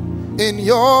in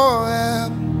your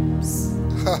arms.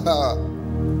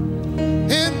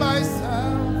 In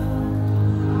myself,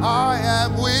 I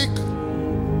am weak.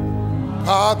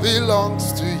 Power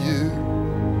belongs to you.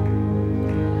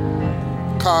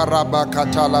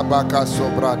 Karabakatalabaka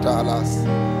sobradalas.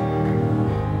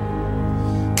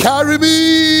 Carry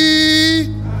me,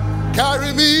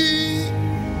 carry me.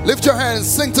 Lift your hands,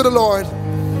 sing to the Lord.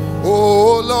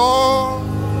 Oh Lord,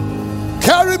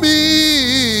 carry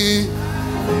me.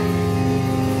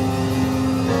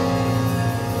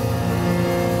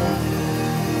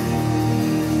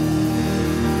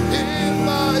 In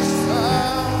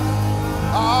myself,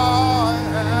 I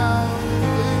am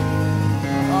weak.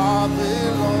 I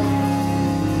belong.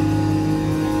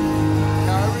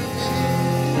 Carry me.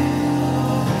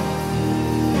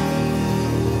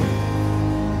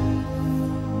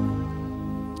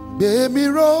 Baby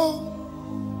roll,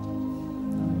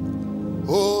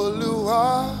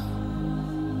 Oluwa.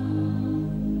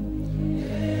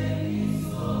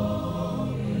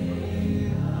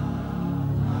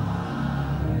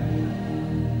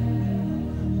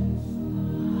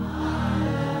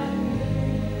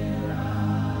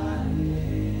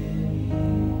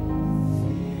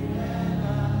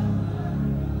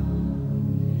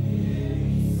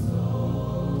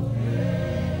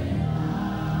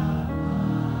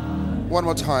 One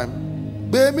more time.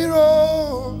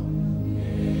 Bemiro.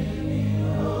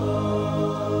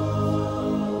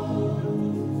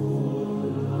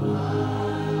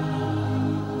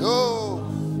 Oh.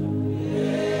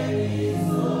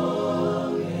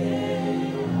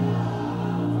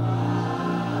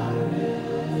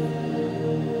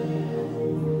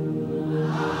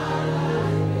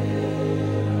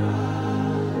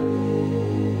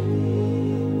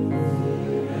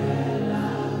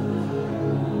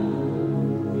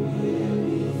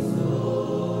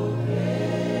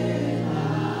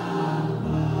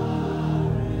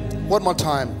 One more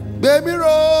time. Baby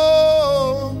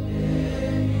roll.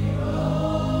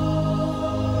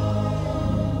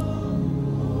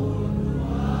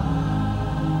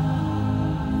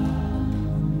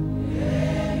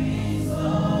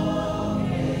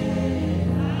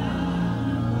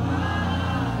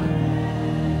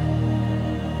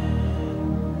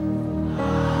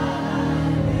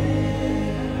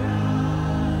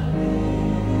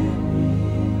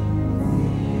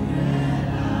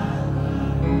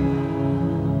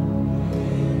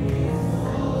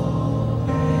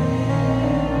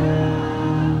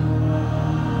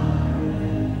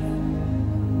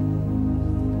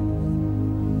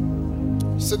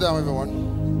 Sit down, everyone.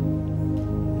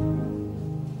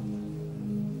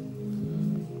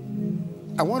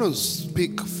 I want to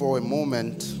speak for a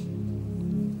moment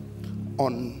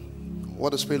on what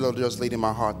the Spirit of Lord just laid in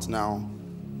my heart now,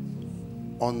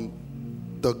 on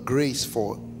the grace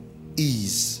for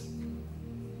ease.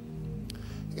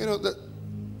 You know, that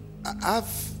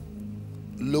I've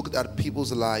looked at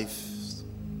people's lives,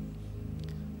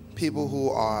 people who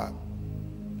are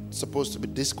supposed to be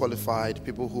disqualified,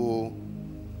 people who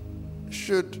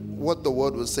should, what the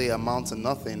word would say, amount to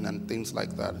nothing and things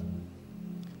like that.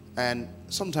 And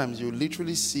sometimes you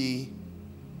literally see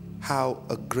how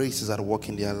a grace is at work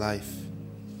in their life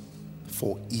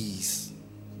for ease.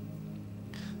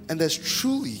 And there's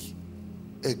truly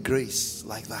a grace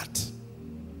like that.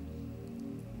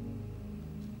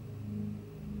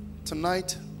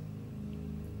 Tonight,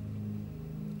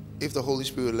 if the Holy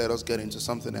Spirit will let us get into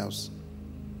something else,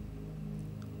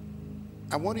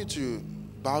 I want you to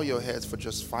bow your heads for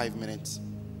just 5 minutes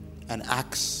and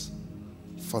ask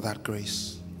for that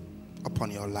grace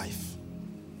upon your life.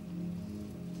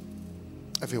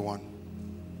 Everyone.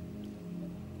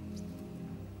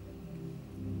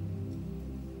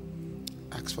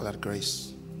 Ask for that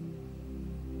grace.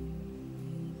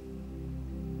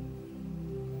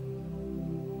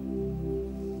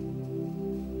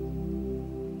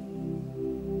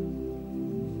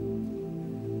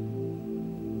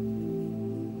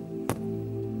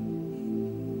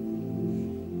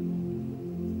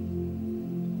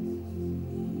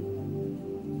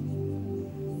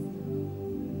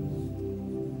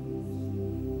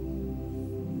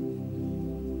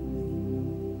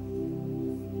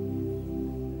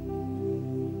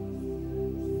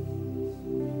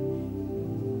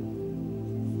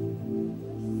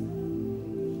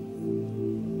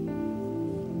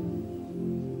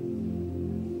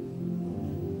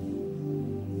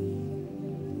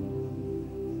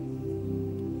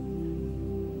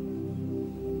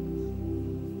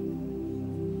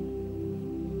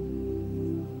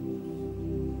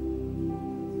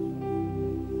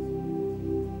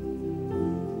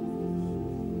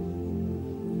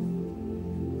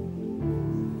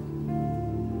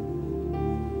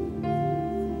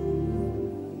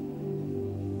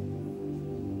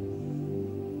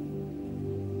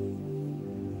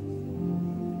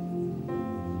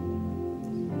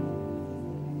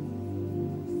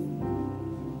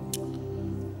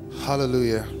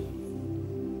 Hallelujah.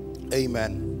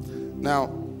 Amen. Now,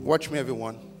 watch me,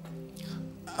 everyone.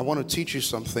 I want to teach you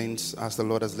some things as the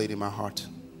Lord has laid in my heart.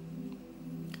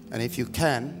 And if you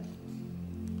can,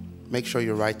 make sure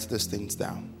you write these things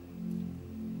down.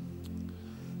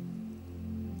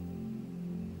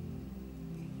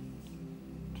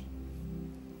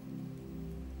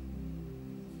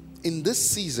 In this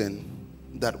season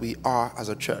that we are as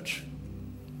a church,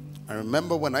 and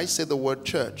remember, when I say the word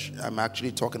church, I'm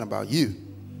actually talking about you.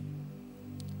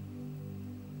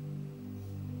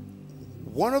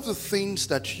 One of the things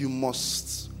that you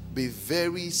must be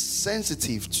very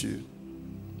sensitive to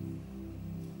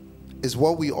is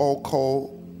what we all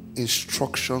call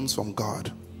instructions from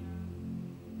God.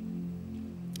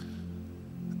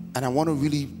 And I want to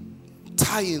really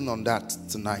tie in on that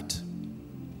tonight.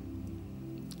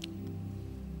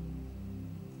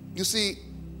 You see,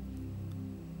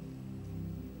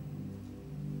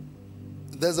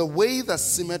 there's a way that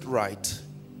seemeth right,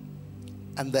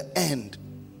 and the end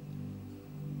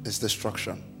is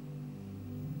destruction.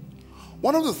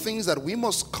 One of the things that we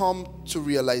must come to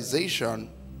realization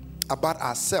about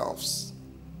ourselves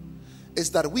is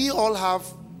that we all have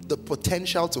the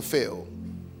potential to fail.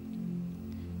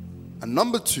 And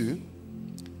number two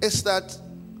is that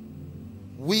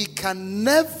we can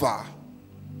never,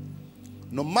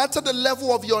 no matter the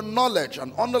level of your knowledge,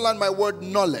 and underline my word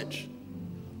knowledge,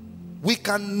 we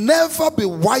can never be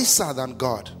wiser than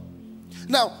God.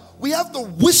 Now, we have the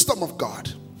wisdom of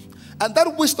God, and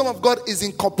that wisdom of God is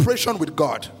in cooperation with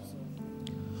God.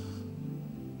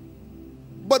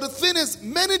 But the thing is,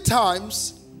 many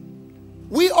times,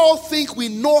 we all think we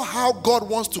know how God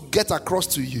wants to get across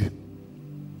to you.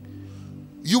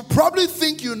 You probably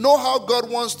think you know how God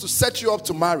wants to set you up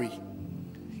to marry.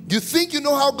 You think you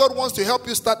know how God wants to help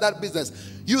you start that business.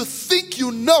 You think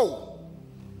you know.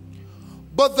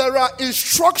 But there are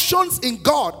instructions in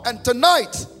God. And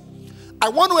tonight, I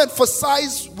want to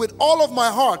emphasize with all of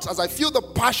my heart, as I feel the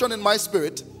passion in my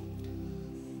spirit,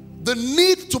 the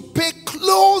need to pay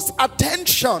close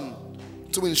attention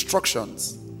to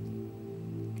instructions.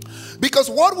 Because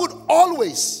what would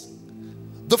always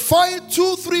define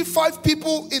 2, 3, 5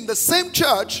 people in the same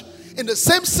church, in the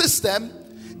same system,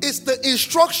 is the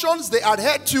instructions they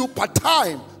adhere to per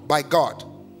time by God.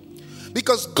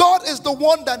 Because God is the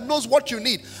one that knows what you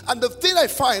need. And the thing I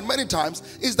find many times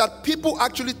is that people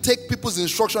actually take people's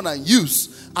instruction and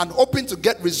use, and hoping to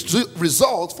get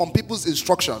results from people's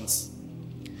instructions.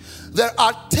 There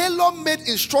are tailor-made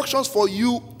instructions for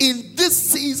you in this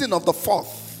season of the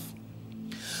fourth.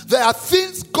 There are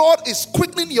things God is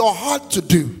quickening your heart to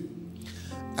do.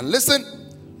 And listen,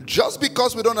 just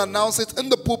because we don't announce it in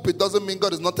the pulpit doesn't mean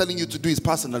God is not telling you to do it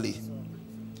personally.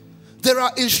 There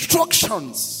are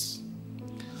instructions.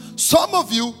 Some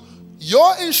of you,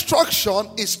 your instruction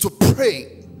is to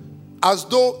pray as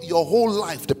though your whole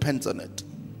life depends on it.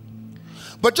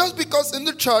 But just because in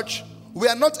the church we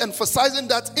are not emphasizing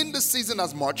that in this season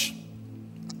as much,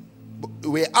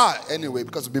 we are anyway,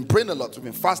 because we've been praying a lot, we've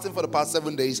been fasting for the past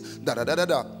 7 days,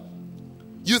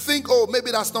 you think, oh,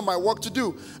 maybe that's not my work to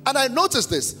do. And I noticed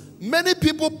this, many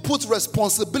people put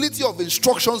responsibility of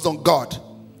instructions on God.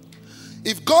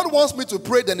 If God wants me to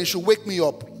pray, then he should wake me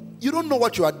up. You don't know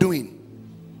what you are doing.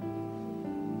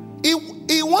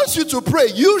 He wants you to pray.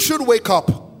 You should wake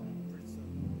up.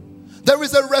 There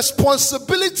is a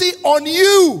responsibility on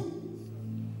you.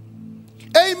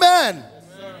 Amen.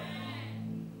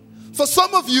 For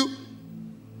some of you,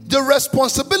 the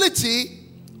responsibility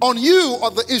on you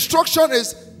or the instruction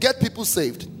is get people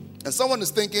saved. And someone is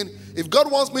thinking, if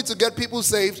God wants me to get people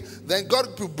saved, then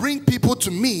God will bring people to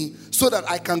me so that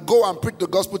I can go and preach the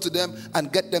gospel to them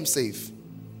and get them saved.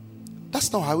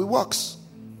 That's not how it works.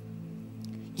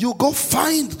 You go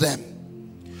find them.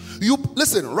 You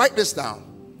listen, write this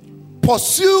down.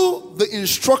 Pursue the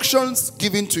instructions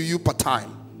given to you per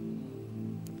time.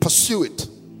 Pursue it.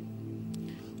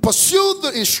 Pursue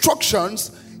the instructions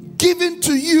given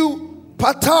to you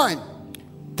per time.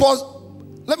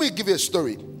 Let me give you a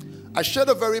story. I shared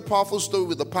a very powerful story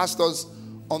with the pastors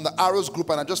on the Arrows group,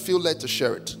 and I just feel led to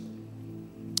share it.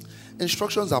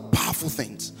 Instructions are powerful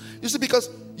things. You see, because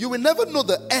you will never know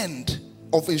the end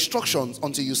of instructions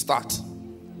until you start.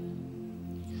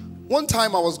 One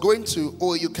time I was going to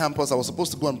OAU campus. I was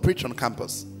supposed to go and preach on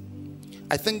campus.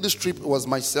 I think this trip was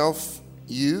myself,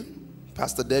 you,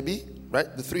 Pastor Debbie,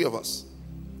 right? The three of us,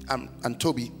 and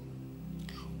Toby.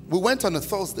 We went on a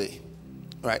Thursday,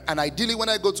 right? And ideally when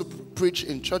I go to preach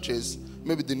in churches,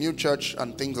 maybe the new church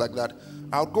and things like that,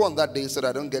 I'll go on that day so that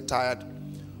I don't get tired.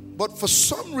 But for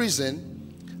some reason,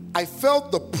 I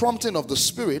felt the prompting of the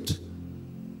Spirit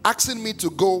asking me to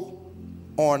go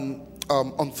on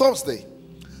Thursday.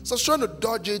 So I was trying to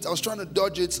dodge it.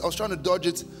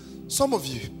 Some of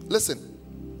you, listen.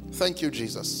 Thank you,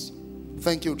 Jesus.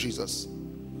 Thank you, Jesus.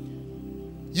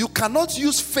 You cannot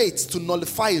use faith to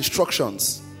nullify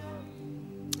instructions.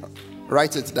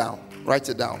 Write it down.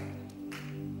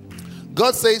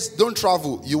 God says, don't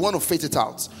travel. You want to faith it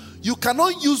out. You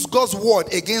cannot use God's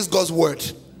word against God's word.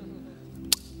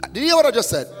 Did you hear what I just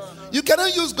said? You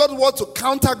cannot use God's word to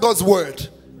counter God's word.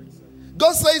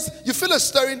 God says, you feel a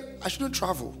stirring, I shouldn't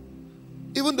travel.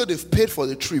 Even though they've paid for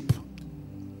the trip.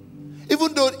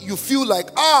 Even though you feel like,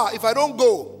 if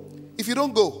you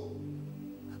don't go.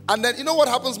 And then, you know what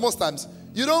happens most times?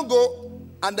 You don't go,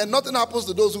 and then nothing happens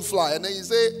to those who fly. And then you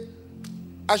say,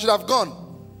 I should have gone.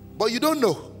 But you don't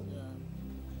know.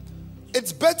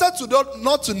 It's better to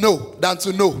not to know than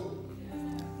to know.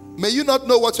 May you not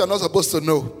know what you're not supposed to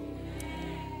know.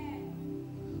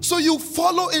 So you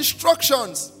follow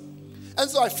instructions. And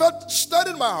so I felt stirred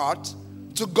in my heart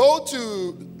to go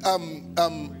to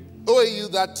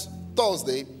OAU that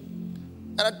Thursday.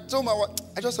 And I told my wife,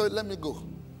 I just said, let me go.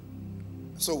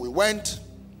 So we went.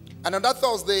 And on that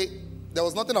Thursday, there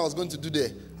was nothing I was going to do there.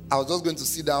 I was just going to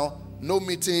sit down, no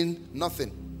meeting,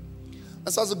 nothing.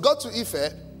 And so as we got to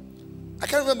Ife, I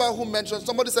can't remember who mentioned,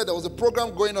 somebody said there was a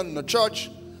program going on in the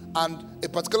church, and a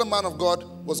particular man of God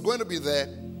was going to be there.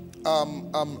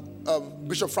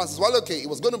 Bishop Francis Waloke, he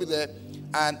was going to be there,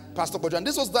 and Pastor Bojan. And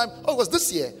this was time, it was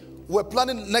this year. We're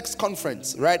planning the next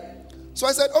conference, right? So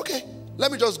I said, okay,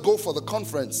 let me just go for the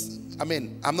conference. I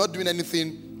mean, I'm not doing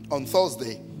anything on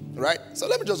Thursday, right? So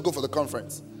let me just go for the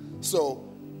conference. So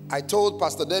I told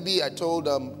Pastor Debbie, I told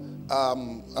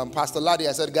Pastor Laddie,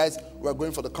 I said, guys, we're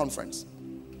going for the conference.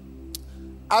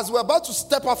 As we're about to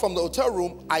step out from the hotel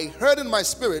room, I heard in my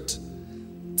spirit,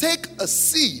 take a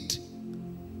seed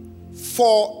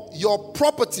for your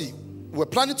property. We're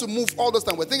planning to move all this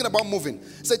time. We're thinking about moving.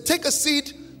 So take a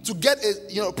seed to get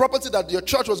a property that your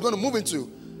church was going to move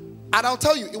into. And I'll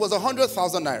tell you, it was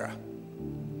 100,000 naira.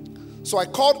 So I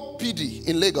called PD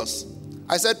in Lagos.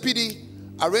 I said, PD,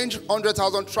 arrange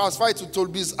 100,000, transfer it to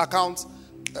Toby's account.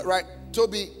 Right?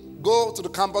 Toby, go to the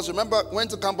campus. Remember,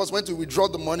 went to campus, went to withdraw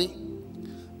the money.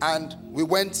 And we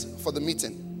went for the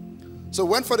meeting. So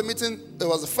we went for the meeting. It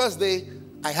was the first day.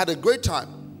 I had a great time.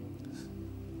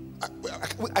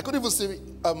 I couldn't even see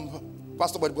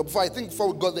Pastor Boyd, but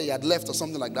before we got there, he had left or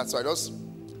something like that.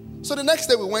 So the next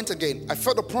day we went again. I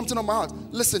felt the prompting of my heart.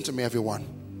 Listen to me, everyone.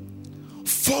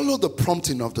 Follow the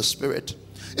prompting of the Spirit.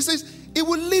 It says, it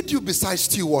will lead you beside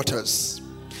still waters.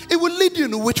 It will lead you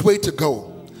in which way to go.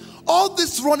 All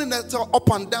this running up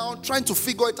and down, trying to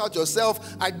figure it out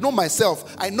yourself. I know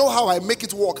myself. I know how I make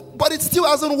it work. But it still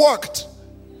hasn't worked.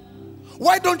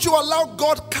 Why don't you allow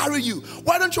God carry you?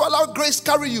 Why don't you allow grace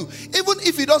carry you? Even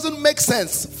if it doesn't make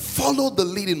sense, follow the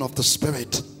leading of the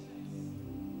Spirit.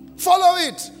 Follow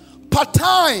it. Part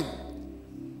time.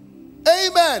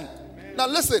 Amen. Now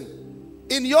listen.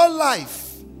 In your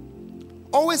life,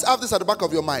 always have this at the back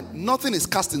of your mind. Nothing is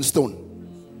cast in stone.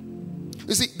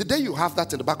 You see, the day you have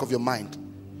that in the back of your mind,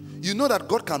 you know that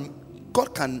God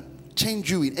can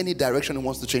change you in any direction He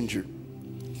wants to change you.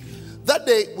 That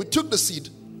day, we took the seed,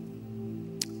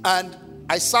 and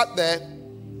I sat there,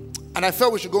 and I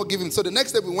felt we should go give him. So the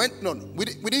next day we went.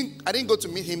 I didn't go to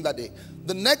meet him that day.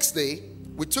 The next day,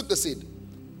 we took the seed,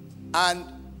 and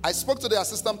I spoke to the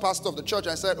assistant pastor of the church.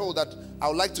 And I said, that I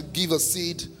would like to give a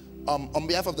seed on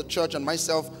behalf of the church and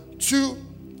myself to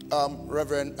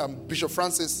Reverend Bishop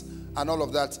Francis and all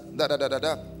of that.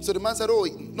 So the man said,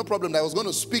 no problem. I was going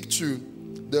to speak to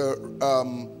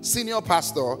the senior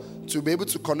pastor to be able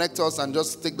to connect us and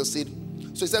just take the seed.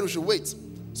 So he said we should wait.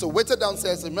 So waited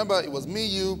downstairs. Remember, it was me,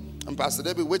 you, and Pastor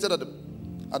Debbie waited at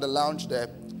the lounge there.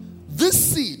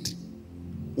 This seed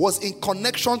was in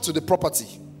connection to the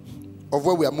property of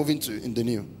where we are moving to in the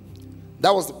new.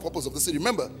 That was the purpose of the seed.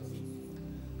 Remember?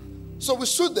 So we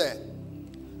stood there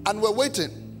and we're waiting.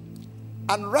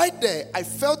 And right there, I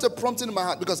felt a prompting in my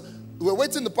heart because we were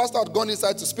waiting. The pastor had gone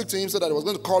inside to speak to him so that he was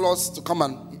going to call us to come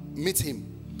and meet him.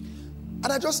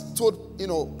 And I just told,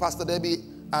 Pastor Debbie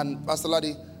and Pastor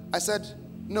Laddie, I said,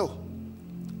 no,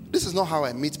 this is not how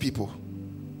I meet people.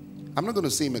 I'm not going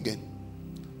to see him again.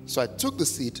 So I took the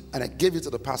seed and I gave it to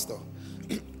the pastor.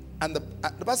 And the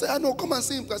pastor said, no, come and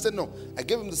see him. I said, no. I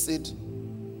gave him the seed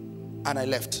and I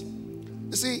left.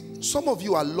 You see, some of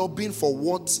you are lobbying for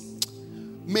what?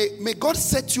 May God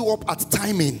set you up at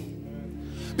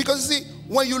timing. Because you see,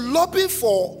 when you lobby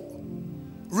for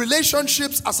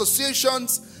relationships,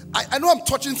 associations, I know I'm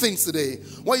touching things today.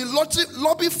 When you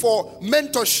lobby for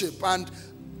mentorship and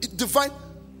divine,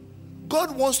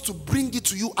 God wants to bring it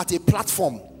to you at a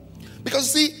platform.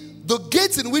 Because you see, the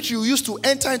gates in which you used to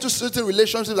enter into certain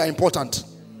relationships are important.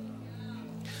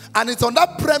 And it's on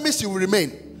that premise you will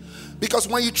remain. Because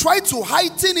when you try to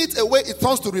heighten it away, it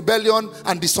turns to rebellion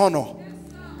and dishonor.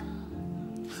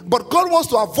 But God wants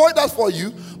to avoid that for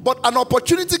you. But an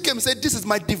opportunity came and said, this is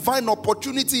my divine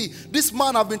opportunity. This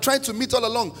man I've been trying to meet all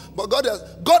along. But God,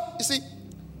 you see,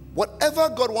 whatever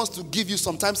God wants to give you,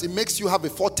 sometimes it makes you have a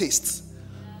foretaste.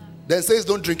 Then says,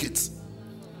 don't drink it.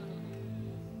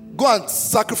 Go and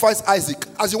sacrifice Isaac.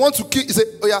 As you want to kill, you say,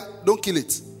 don't kill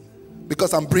it.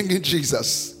 Because I'm bringing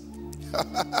Jesus.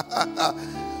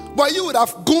 But you would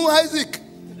have gone Isaac.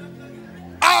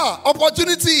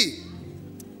 Opportunity.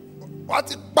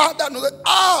 What?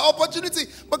 Opportunity.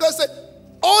 But God said,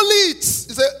 only it.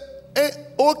 He said,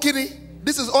 Kitty,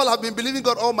 this is all I've been believing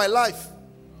God all my life.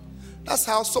 That's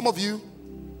how some of you,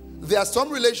 there are some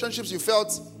relationships you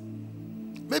felt,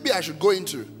 maybe I should go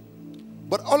into.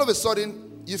 But all of a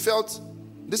sudden, you felt,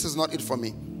 this is not it for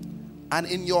me. And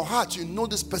in your heart,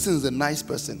 this person is a nice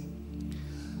person.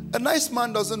 A nice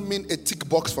man doesn't mean a tick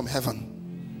box from heaven.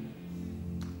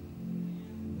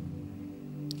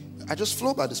 I just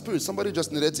flow by the Spirit. Somebody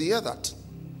just needed to hear that.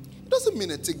 It doesn't mean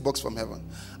a tick box from heaven.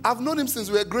 I've known him since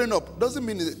we were growing up. Doesn't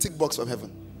mean a tick box from heaven.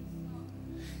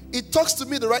 It talks to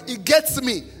me the right, it gets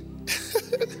me.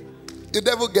 The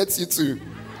devil gets you too.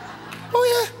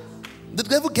 Oh yeah. The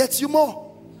devil gets you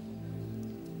more.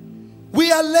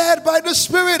 We are led by the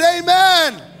Spirit.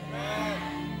 Amen.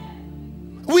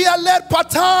 We are led per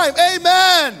time.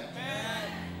 Amen.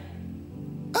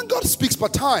 And God speaks per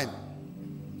time.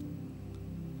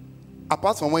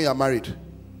 Apart from when you are married.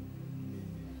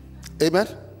 Amen.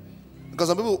 Because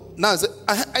some people now say,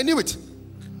 I knew it.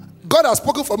 God has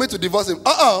spoken for me to divorce him.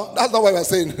 That's not what we're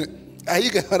saying. You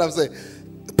get what I'm saying?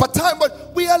 Per time,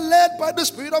 but we are led by the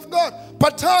Spirit of God.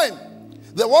 Per time.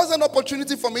 There was an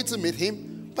opportunity for me to meet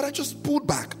him, but I just pulled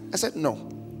back. I said no.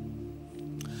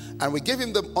 And we gave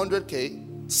him the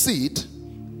 100K seed,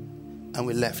 and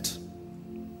we left.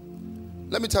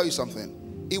 Let me tell you something.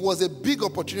 It was a big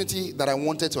opportunity that I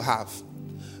wanted to have.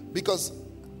 Because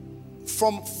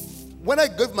from when I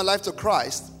gave my life to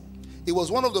Christ, it was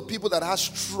one of the people that has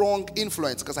strong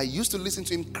influence, because I used to listen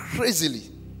to him crazily.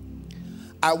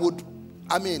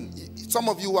 Some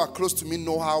of you who are close to me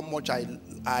know how much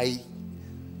I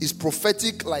is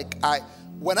prophetic.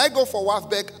 When I go for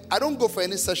WAFBEC, I don't go for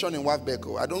any session in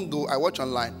WAFBEC. I don't go, I watch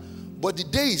online. But the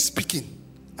day he's speaking,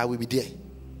 I will be there.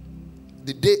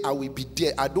 The day I will be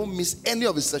there, I don't miss any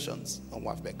of his sessions on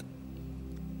WAFBEC.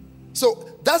 So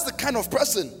that's the kind of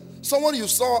person, someone you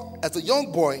saw as a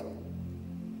young boy,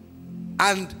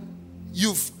 and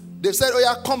they've said, oh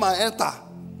yeah, come and enter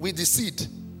with the seed.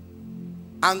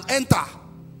 And enter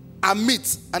and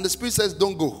meet. And the Spirit says,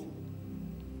 don't go.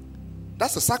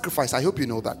 That's a sacrifice. I hope you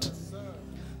know that.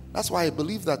 That's why I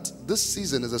believe that this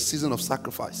season is a season of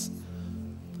sacrifice.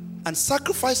 And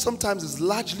sacrifice sometimes is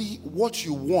largely what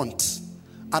you want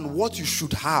and what you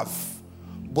should have.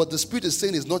 But the Spirit is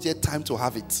saying it's not yet time to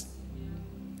have it.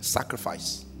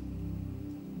 Sacrifice.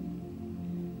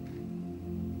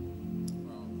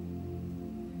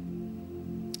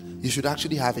 You should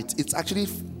actually have it. It's actually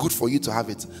good for you to have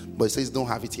it. But it says don't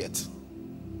have it yet.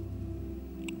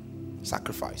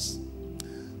 Sacrifice.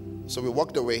 So we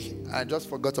walked away. And I just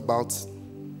forgot about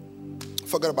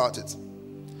it.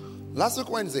 Last week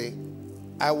Wednesday,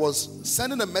 I was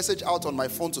sending a message out on my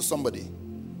phone to somebody.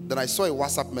 Then I saw a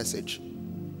WhatsApp message.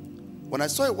 When I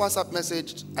saw a WhatsApp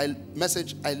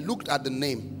message, I looked at the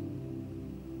name.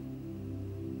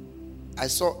 I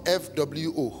saw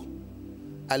FWO.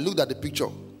 I looked at the picture.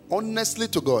 Honestly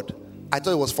to God, I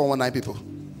thought it was 419 people.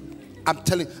 I'm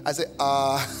telling you, I said,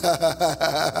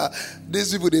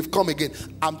 these people, they've come again.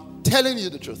 I'm telling you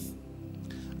the truth.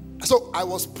 So I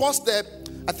was paused there.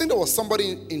 I think there was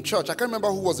somebody in church. I can't remember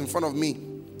who was in front of me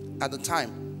at the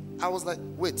time. I was like,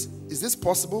 wait, is this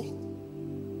possible?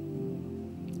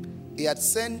 He had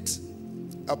sent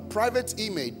a private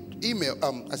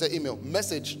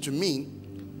message to me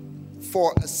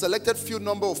for a selected few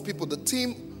number of people. The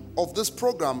team of this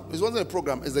program, it wasn't a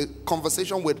program, it's a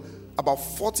conversation with about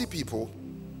 40 people.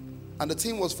 And the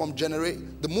team was from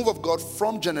the move of God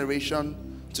from generation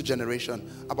to generation,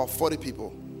 about 40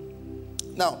 people.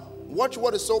 Now, watch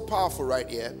what is so powerful right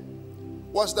here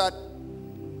was that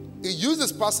he used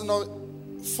his personal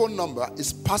phone number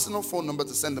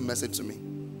to send a message to me.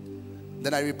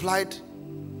 Then I replied,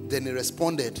 then he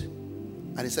responded,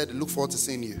 and he said, look forward to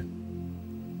seeing you.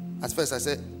 At first I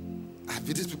said,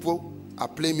 these people are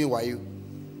playing me while you.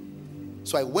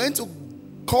 So I went to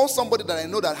call somebody that I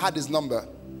know that had his number,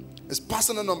 his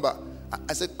personal number.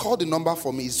 I said, call the number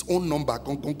for me, his own number,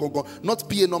 gong, gong, gong, gong. Not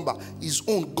PA number, his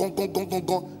own, gong, gong, gong, gong,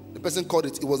 gong. The person called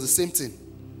it. It was the same thing.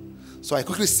 So I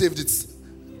quickly saved it,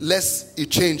 lest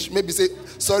it changed. Maybe say,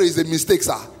 sorry, it's a mistake,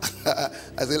 sir.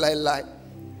 I said, lie.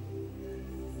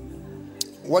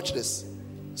 Watch this.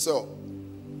 So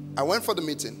I went for the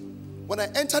meeting. When I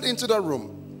entered into the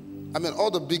room,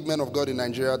 all the big men of God in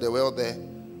Nigeria, they were all there.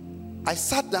 I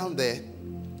sat down there,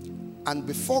 and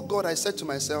before God, I said to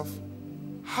myself,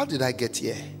 how did I get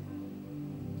here?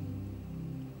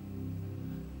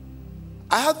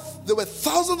 There were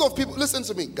thousands of people. Listen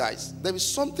to me, guys. There is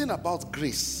something about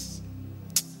grace.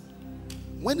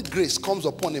 When grace comes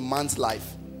upon a man's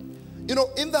life,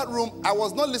 in that room, I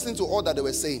was not listening to all that they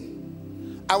were saying.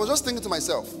 I was just thinking to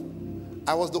myself,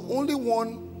 I was the only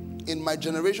one in my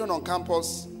generation on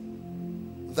campus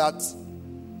that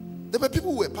there were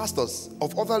people who were pastors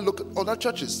of other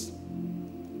churches.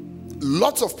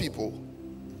 Lots of people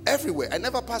everywhere. I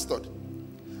never pastored.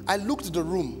 I looked at the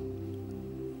room.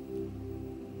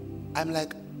 I'm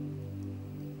like,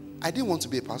 I didn't want to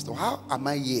be a pastor. How am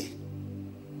I here?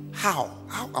 How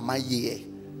am I here?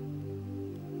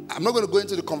 I'm not going to go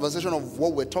into the conversation of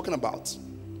what we're talking about.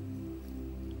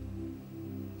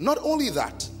 Not only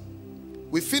that,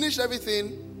 we finished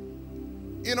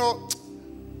everything. You know,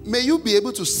 may you be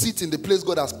able to sit in the place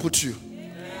God has put you.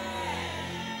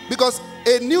 Because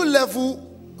a new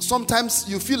level, sometimes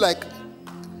you feel like,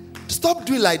 stop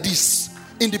doing like this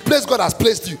in the place God has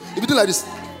placed you. If you do like this,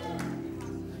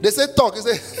 they say talk, they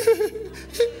say,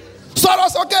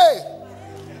 sorrow's okay.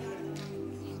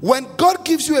 When God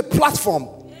gives you a platform,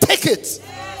 take it.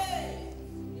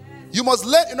 You must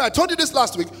learn, I told you this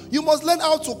last week, you must learn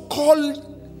how to call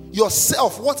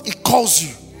yourself what He calls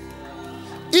you.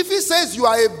 If He says you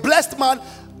are a blessed man,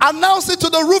 announce it to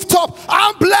the rooftop,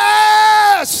 I'm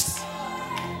blessed.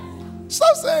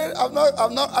 Stop saying,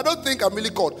 I don't think I'm really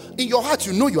called. In your heart,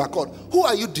 you know you are called. Who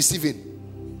are you deceiving?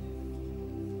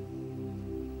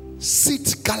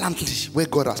 Sit gallantly where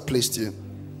God has placed you.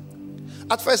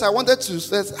 At first, I wanted to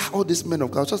say, oh, these men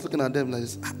of God, I was just looking at them like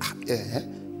this. Yeah.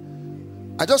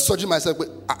 I just searched myself,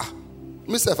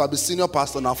 myself, I'll be senior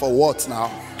pastor now for what now?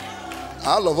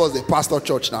 All of us, the pastor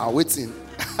church now, waiting.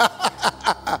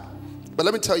 But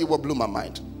let me tell you what blew my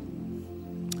mind.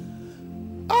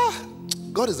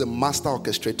 God is a master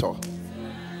orchestrator.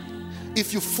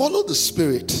 If you follow the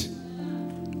Spirit,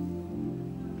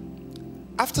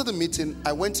 after the meeting,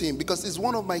 I went to him because he's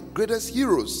one of my greatest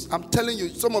heroes. I'm telling you,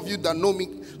 some of you that know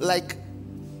me, like,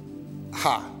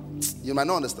 you might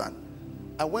not understand.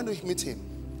 I went to meet him,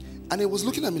 and he was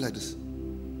looking at me like this.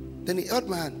 Then he held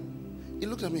my hand. He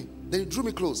looked at me. Then he drew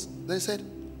me close. Then he said,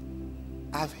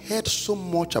 I've heard so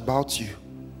much about you.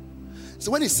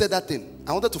 So when he said that thing,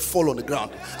 I wanted to fall on the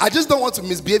ground. I just don't want to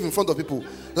misbehave in front of people.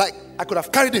 Like, I could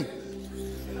have carried him.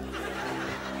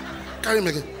 Carry him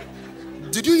again.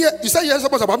 Did you hear? You said you heard so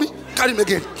much about me? Carry him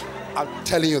again. I'm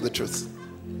telling you the truth.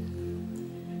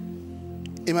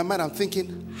 In my mind, I'm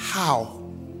thinking, how?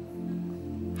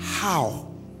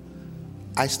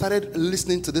 I started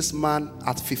listening to this man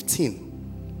at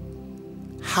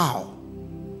 15. How?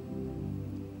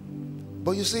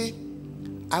 But you see,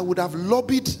 I would have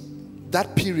lobbied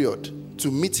that period to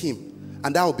meet him,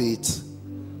 and that will be it.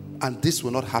 And this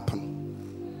will not happen.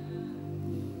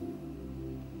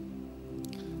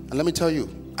 And let me tell you,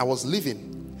 I was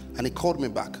leaving, and he called me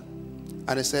back,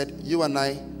 and he said, you and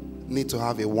I need to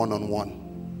have a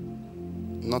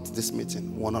one-on-one. Not this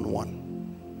meeting, one-on-one.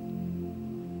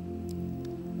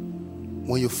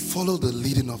 When you follow the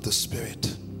leading of the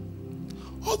Spirit,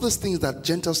 all those things that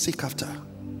Gentiles seek after,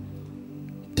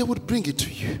 they would bring it to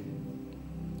you.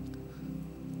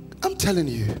 I'm telling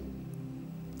you.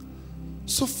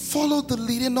 So follow the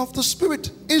leading of the Spirit.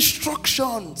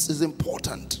 Instructions is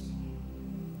important.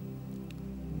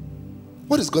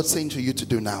 What is God saying to you to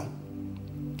do now?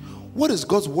 What is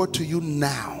God's word to you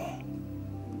now?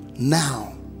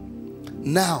 Now.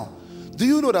 Do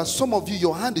you know that some of you,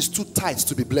 your hand is too tight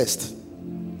to be blessed?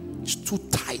 It's too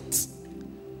tight.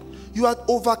 You are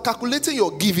over calculating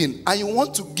your giving, and you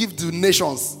want to give to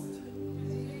nations.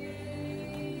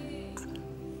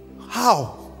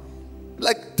 How?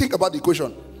 Like, think about the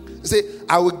equation. You say,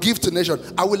 I will give to nation,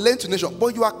 I will lend to nation,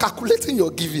 but you are calculating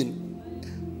your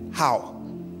giving. How?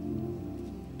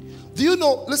 Do you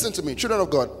know, listen to me, children of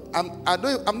God, I'm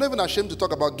not even ashamed to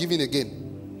talk about giving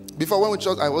again. Before when we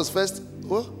church, I was first,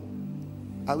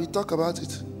 I will talk about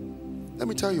it. Let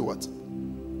me tell you what.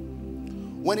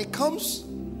 When it comes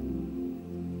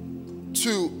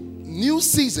to new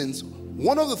seasons,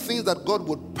 one of the things that God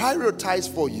would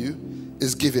prioritize for you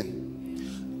is giving.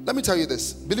 Let me tell you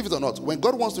this, believe it or not, when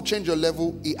God wants to change your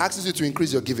level, He asks you to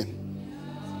increase your giving.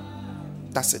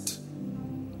 That's it.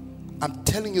 I'm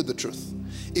telling you the truth.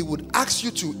 It would ask you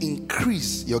to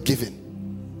increase your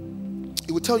giving.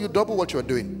 It would tell you double what you're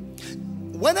doing.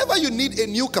 Whenever you need a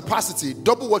new capacity,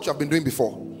 double what you have been doing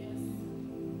before.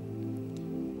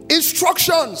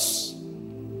 Instructions.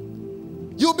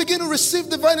 You begin to receive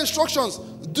divine instructions.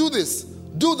 Do this,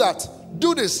 do that,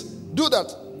 do this, do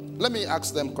that. Let me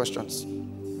ask them questions.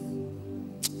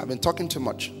 I've been talking too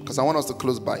much because I want us to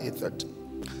close by 8:30.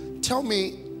 Tell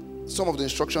me some of the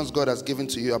instructions God has given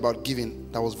to you about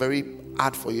giving that was very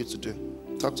hard for you to do.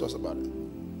 Talk to us about it.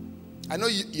 I know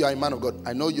you are a man of God.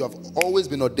 I know you have always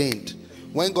been ordained.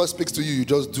 When God speaks to you, you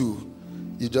just do.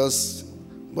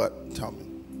 But tell me.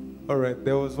 All right,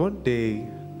 there was one day,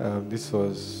 this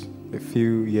was a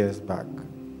few years back,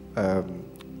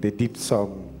 they did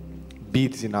some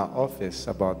bids in our office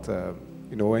about,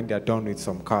 when they're done with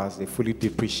some cars, they fully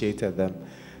depreciated them,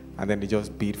 and then they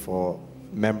just bid for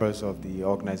members of the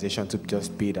organization to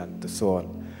just bid and so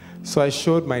on. So I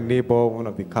showed my neighbor one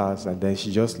of the cars, and then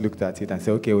she just looked at it and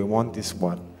said, okay, we want this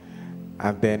one.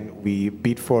 And then we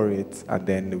bid for it, and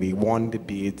then we won the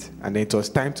bid, and then it was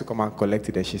time to come and collect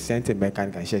it, and she sent a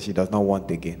mechanic and she said she does not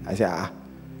want it again. I said,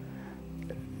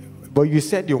 But you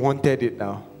said you wanted it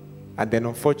now. And then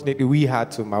unfortunately,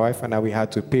 my wife and I, we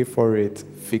had to pay for it,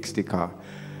 fix the car.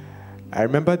 I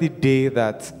remember the day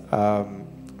that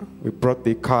we brought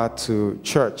the car to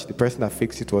church. The person that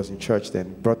fixed it was in church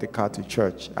then. Brought the car to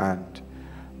church. And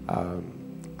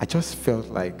I just felt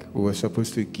like we were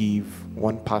supposed to give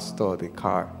one pastor the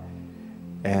car.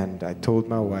 And I told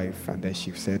my wife, and then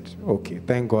she said, okay,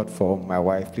 thank God for my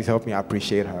wife. Please help me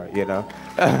appreciate her,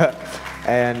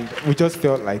 And we just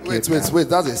felt like Wait,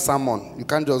 that's a sermon. You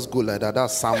can't just go like that.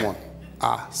 That's sermon.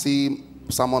 See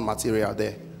sermon material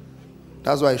there.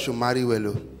 That's why you should marry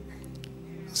well.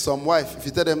 Some wife, if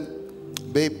you tell them,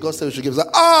 babe, God said you should give us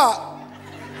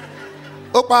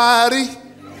party.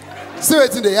 See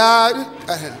it in the yard.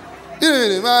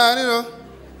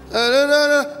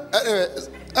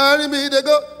 Anyway, they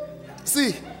go.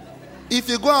 See, if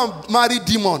you go and marry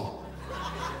demon,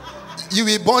 you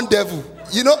will born devil.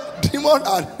 Demon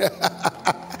and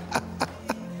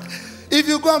if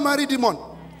you go and marry demon,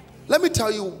 let me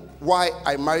tell you why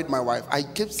I married my wife. I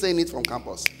kept saying it from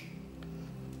campus.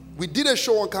 We did a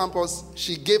show on campus.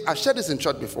 I shared this in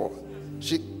church before.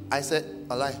 I said,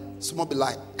 a lie, small be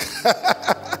lie.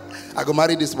 I go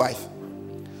marry this wife.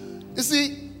 You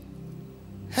see,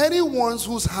 anyone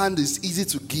whose hand is easy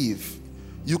to give,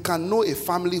 you can know a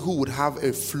family who would have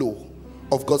a flow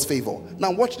of God's favor.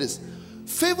 Now watch this.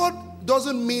 Favor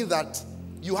doesn't mean that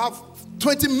you have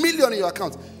 20 million in your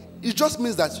account. It just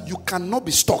means that you cannot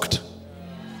be stalked.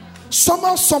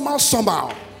 Somehow.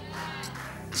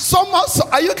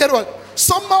 Are you getting what?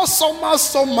 Somehow.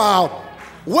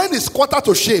 When it's quarter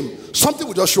to shame, something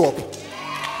will just show up.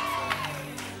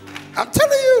 I'm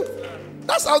telling you.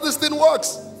 That's how this thing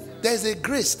works. There's a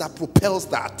grace that propels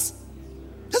that.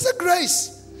 There's a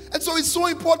grace. And so it's so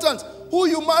important who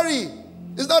you marry.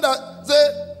 It's not that,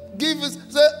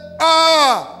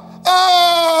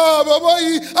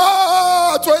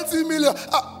 Baba, 20 million.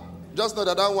 Just know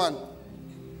that one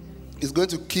is going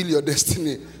to kill your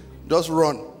destiny. Just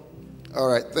run. All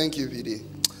right. Thank you, VD.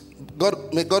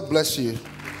 May God bless you.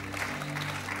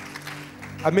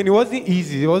 I mean, it wasn't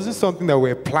easy. It wasn't something that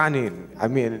we're planning. I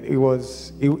mean, it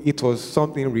was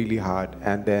something really hard.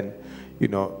 And then,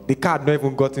 the car had not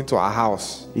even got into our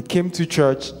house. It came to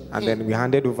church, and then we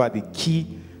handed over the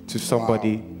key to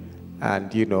somebody. Wow.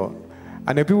 And,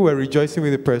 and then people were rejoicing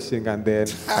with the person. And then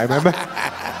I remember,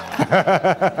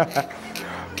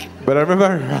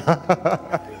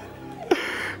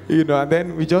 and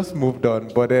then we just moved on.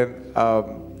 But then,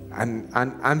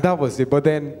 and that was it. But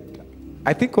then,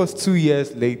 I think it was 2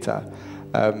 years later,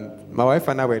 my wife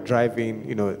and I were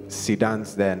driving,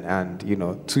 sedans then, and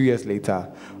 2 years later,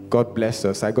 God bless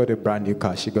us. I got a brand new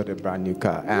car. She got a brand new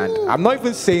car. And I'm not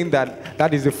even saying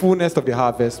that is the fullness of the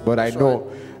harvest, but I know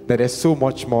that there's so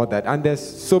much more and there's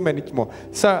so many more.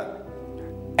 So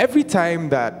every time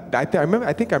that I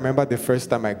remember the first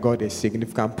time I got a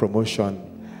significant promotion,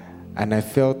 and I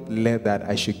felt led that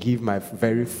I should give my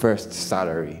very first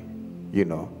salary,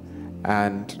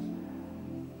 and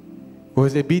it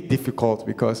was a bit difficult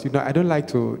because I don't like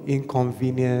to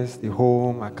inconvenience the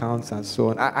home accounts and so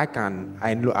on.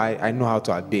 I know how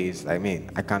to abase. I mean,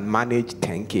 I can manage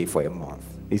 10K for a month.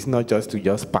 It's not just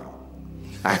palm.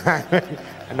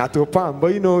 Not to palm,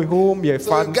 but home you're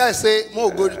so the guy say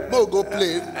more go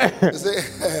play. Say,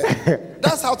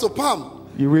 that's how to palm.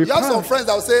 You have some friends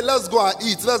that will say, let's go and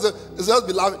eat. Let's just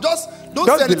be laughing. Just don't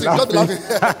say anything. Just be laughing.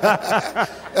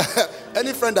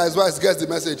 Any friend that is wise gets the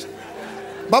message.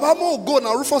 Baba Mo go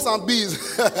now, Rufus and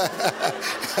bees.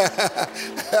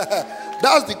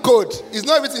 That's the code. It's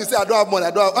not everything you say, I don't have money,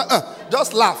 I don't have.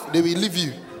 Just laugh, they will leave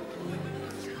you.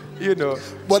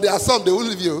 But there are some, they will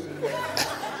leave you.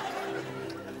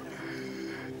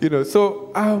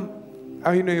 So, a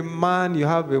man, you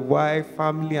have a wife,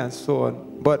 family, and so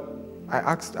on. But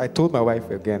I told my wife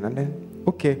again, and then,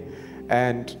 okay.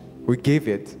 And we gave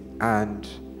it, and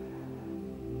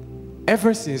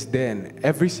ever since then,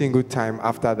 every single time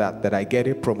after that I get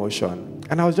a promotion,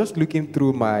 and I was just looking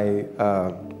through my,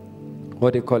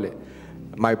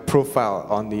 my profile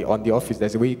on the office.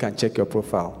 There's a way you can check your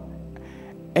profile.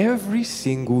 Every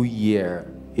single year,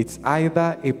 it's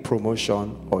either a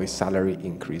promotion or a salary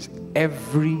increase.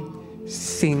 Every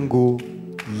single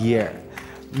year.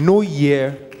 No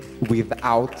year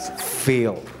without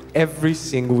fail. Every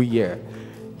single year,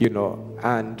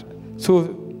 and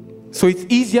so it's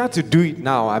easier to do it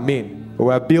now. I mean,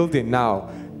 we're building now.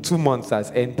 2 months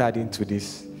has entered into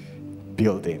this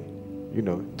building.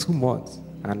 2 months.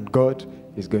 And God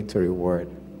is going to reward.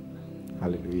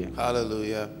 Hallelujah.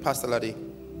 Hallelujah. Pastor Ladi.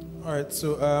 All right,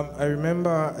 so I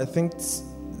remember, I think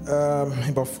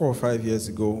about 4 or 5 years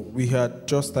ago, we had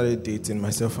just started dating,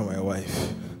 myself and my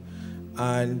wife.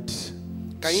 And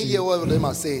can you hear what them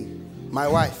are saying? My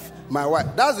wife, my wife.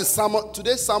 That's the sermon.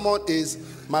 Today's sermon is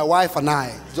my wife and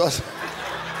I. Just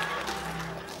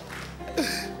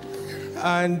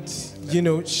and you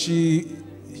know, she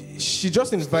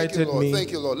just invited me.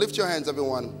 Thank you, Lord. Lift your hands,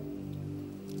 everyone.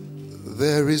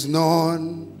 There is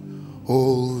none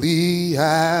holy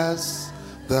as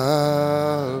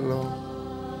the Lord.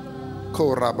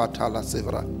 Korabatala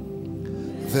Sevra.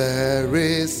 There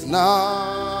is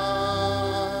none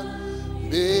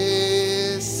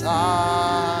beside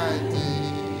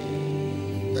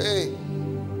thee. Hey.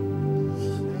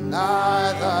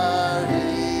 Neither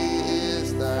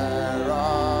is there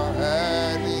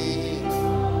any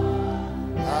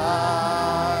other.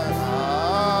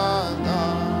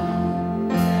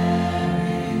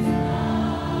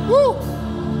 Woo!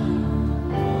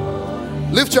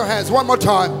 Lift your hands one more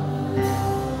time.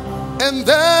 And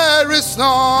there is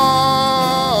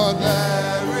none,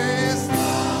 there is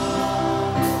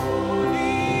none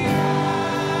holy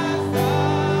as the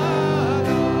Lord.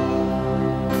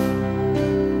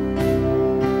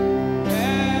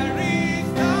 There is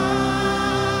none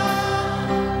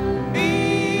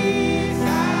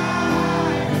beside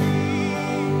thee.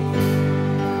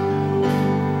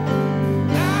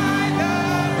 Neither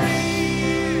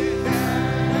is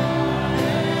there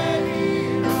any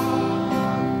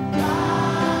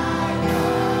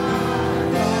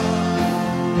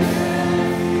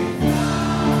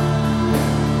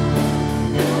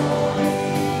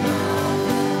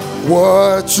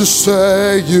what you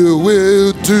say you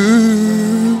will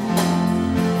do.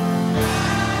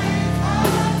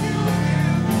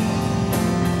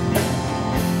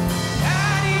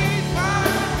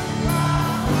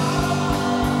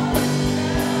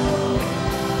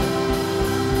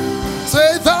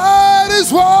 Say that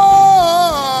is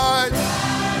why.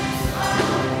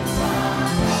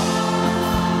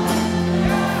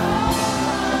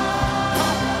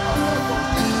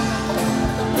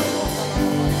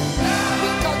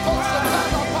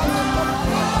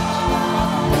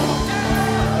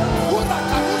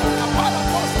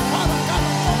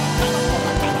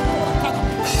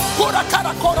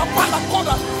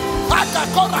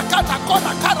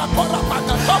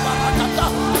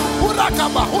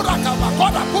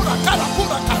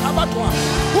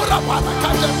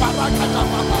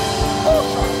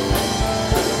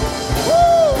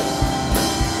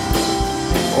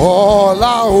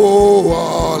 Ola o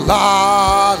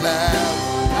ola le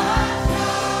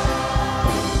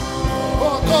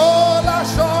ola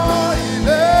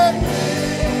shoile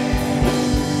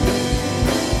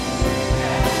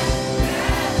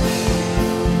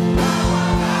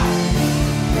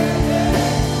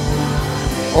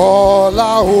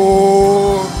ola o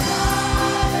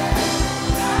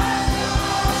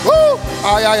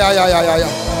ay ay ay ay ay ay.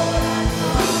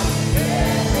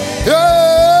 Yeah.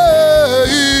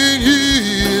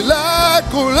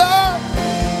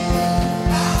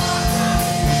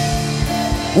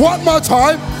 One more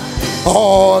time.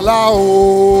 Ola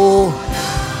o.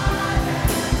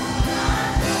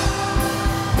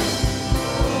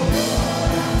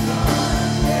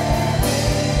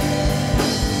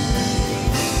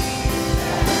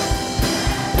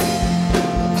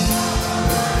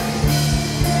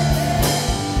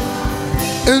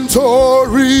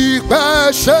 Intori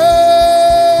Beshe.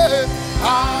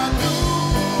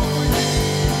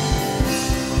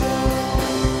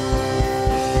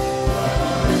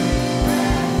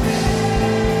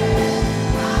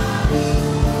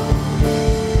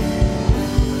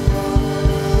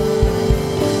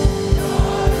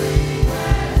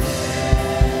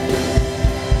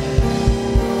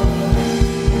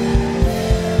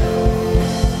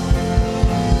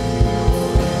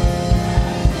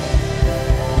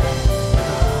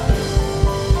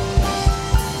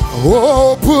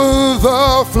 Open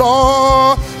the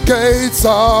floodgates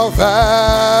of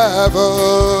heaven.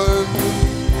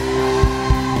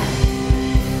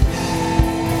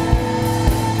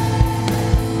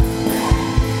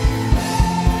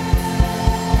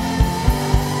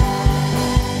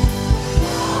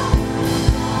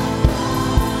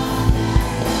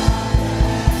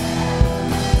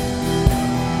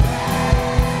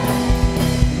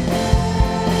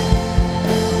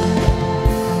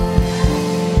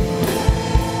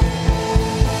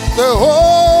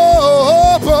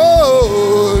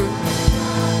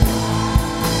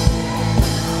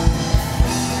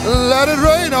 Let it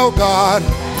rain, oh God.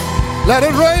 Let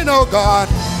it rain, oh God.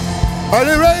 Let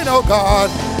it rain, oh God.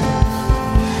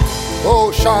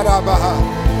 Oh, Shadabaha.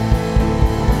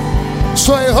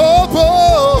 Say, hope,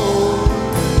 oh.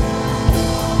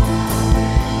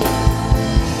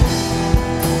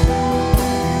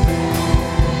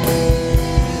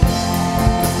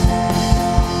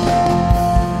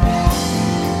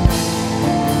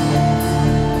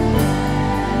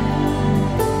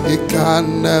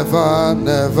 can never,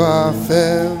 never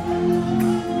fail.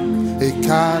 He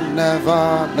can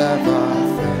never, never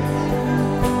fail.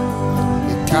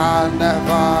 He can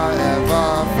never,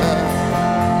 ever fail.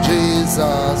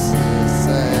 Jesus is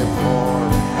a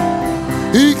Lord.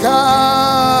 He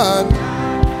can.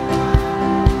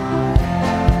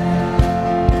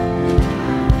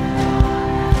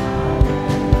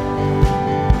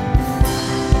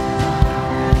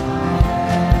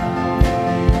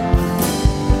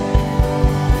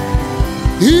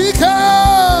 He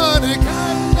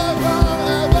can never,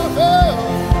 ever fail.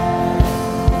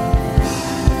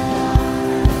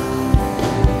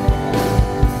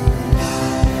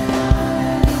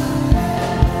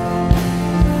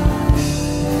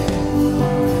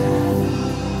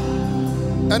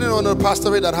 Anyone in the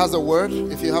pastorate that has a word?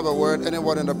 If you have a word,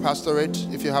 anyone in the pastorate,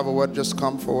 if you have a word, just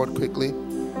come forward quickly.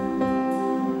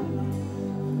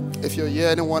 If you're here,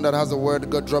 anyone that has a word,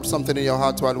 God drop something in your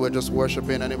heart while we're just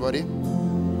worshiping. Anybody?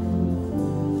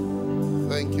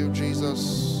 Thank you,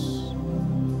 Jesus.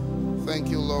 Thank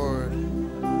you, Lord.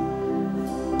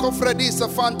 Kofredisa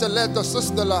fanteleta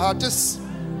sister lahatis.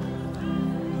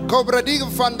 Kobredig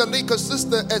van de lieke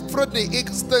sister et frudni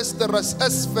xtes de res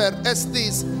esfer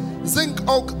estis. Zink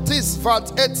ook tis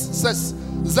vat et ses.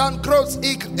 Zan kroos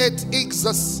ik et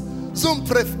xes.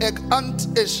 Zumpref ek ant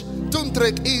ish.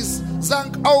 Tuntrek is.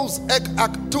 Zank aus ek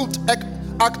actut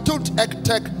ek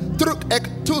tek. Truk ek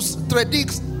tus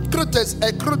tredix. Krutes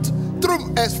ek krut.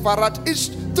 Trum es farat ish.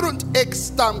 Trunt ek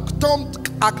stam tomt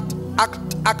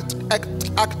actomt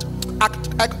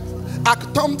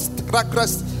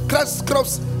rakras. Kras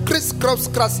cross. Chris cross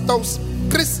crastos.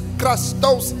 Chris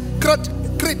crastos. Crot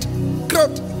crit.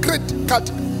 Crot crit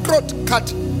cut. Crot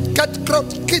cut. Cut crot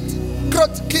kit.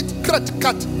 Crot kit crot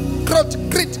cut. Crot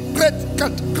crit crit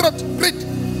cut. Crot crit.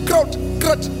 Crot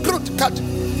crot crot cut.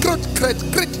 Crot crit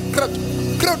crit crot.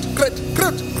 Crot crit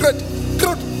crot crit.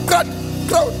 Crot crat.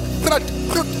 Crot crat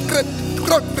crot crit.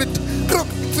 Crot crit. Crot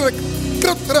crit.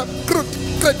 Crot crit. Crot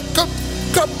crit. Crot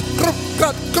crot crot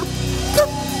crat. Crot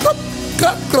crot crot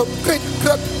crat. Crot crit.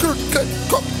 Crot crot crit.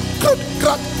 Crot crot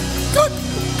crat. Crot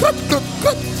crot crot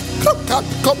crat. Crot cat.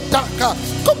 Crot taka.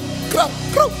 Crot crat.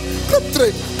 Crot crot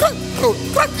crit. Crot crot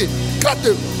crat. Crat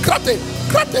crat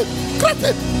crat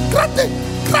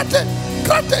crat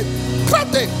crat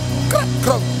crat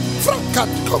crot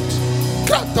frankat coat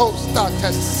kratos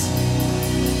status.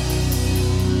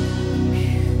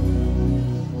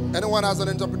 Anyone has an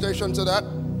interpretation to that?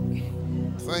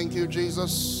 Thank you,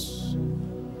 Jesus.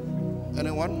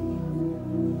 Anyone?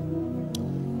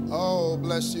 Oh,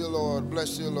 bless you, Lord.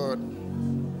 Bless you, Lord.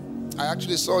 I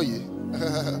actually saw you.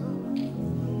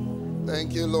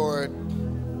 Thank you, Lord.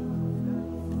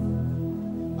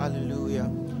 Hallelujah.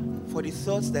 For the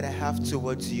thoughts that I have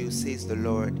towards you, says the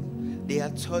Lord, they are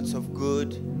thoughts of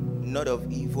good, not of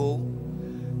evil,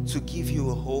 to give you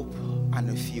a hope and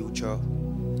a future.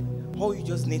 All you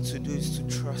just need to do is to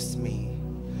trust me.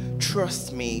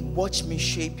 Trust me. Watch me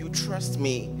shape you. Trust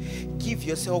me. Give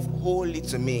yourself wholly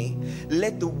to me.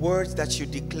 Let the words that you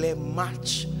declare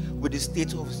match with the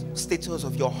status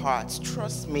of your heart.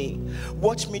 Trust me.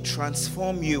 Watch me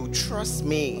transform you. Trust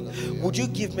me. Would you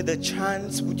give me the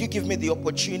chance? Would you give me the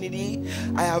opportunity?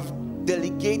 I have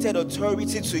delegated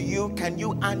authority to you. Can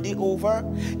you hand it over?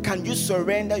 Can you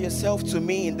surrender yourself to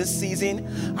me in this season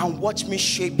and watch me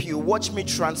shape you? Watch me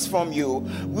transform you.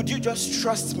 Would you just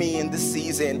trust me in this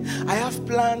season? I have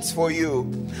plans for you.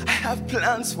 I have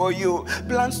plans for you.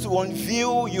 Plans to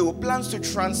unveil you. Plans to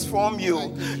transform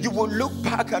you. You will look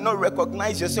back and not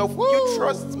recognize yourself. Would you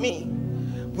trust me?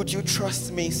 Would you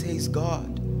trust me, says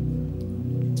God?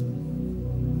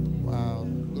 Wow.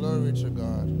 Glory to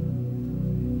God.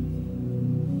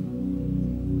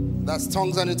 That's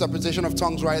tongues and interpretation of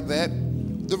tongues right there.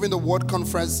 During the word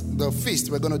conference, the feast,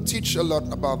 we're going to teach a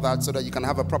lot about that so that you can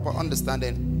have a proper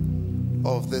understanding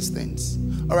of these things.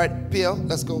 All right, PL,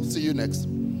 let's go to you next.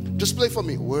 Just play for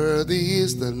me. Worthy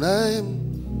is the name,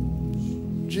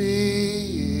 Jesus.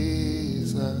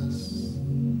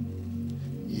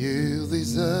 You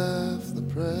deserve the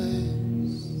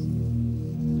praise.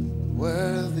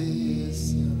 Worthy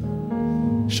is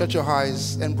you. Shut your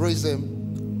eyes, embrace Him.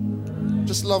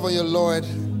 Just love on your Lord.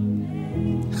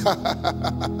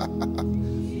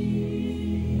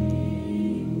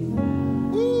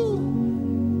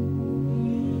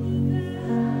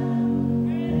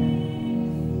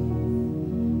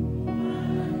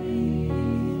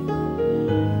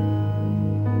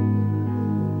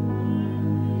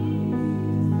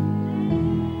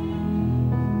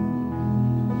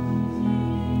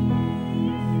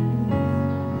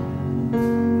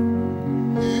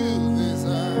 You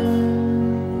deserve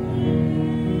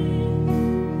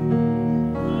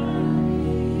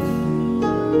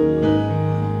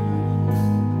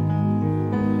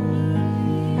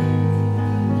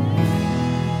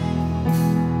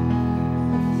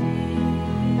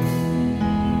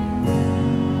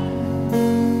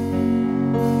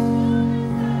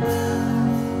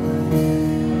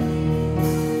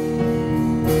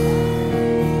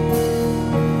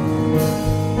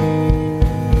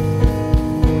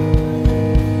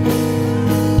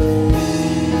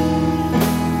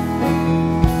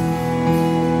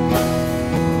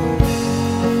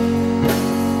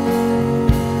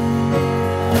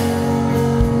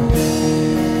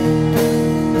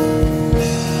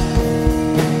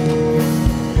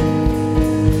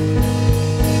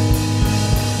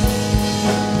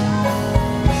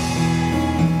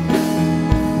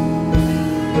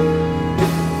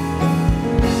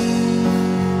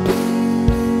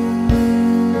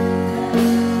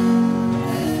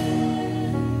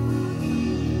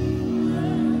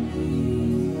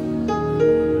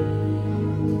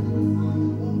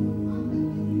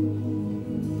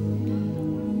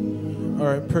All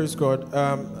right, praise God.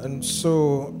 And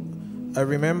so I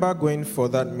remember going for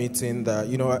that meeting that,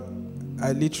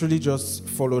 I literally just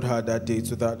followed her that day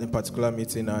to that particular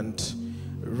meeting. And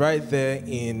right there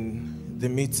in the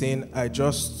meeting, I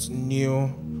just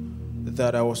knew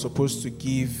that I was supposed to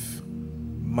give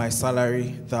my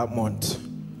salary that month.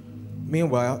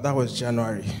 Meanwhile, that was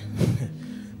January,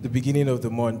 the beginning of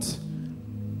the month.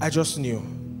 I just knew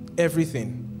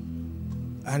everything.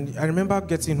 And I remember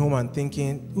getting home and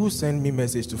thinking, who sent me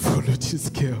message to follow this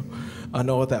girl and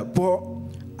all that? But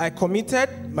I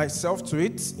committed myself to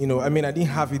it. I didn't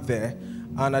have it there.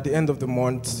 And at the end of the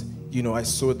month, I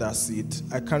sowed that seed.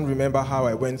 I can't remember how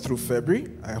I went through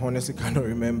February. I honestly cannot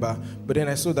remember. But then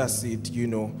I sowed that seed,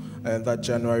 that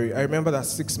January. I remember that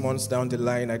 6 months down the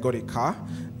line, I got a car,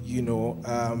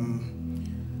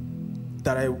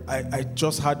 that I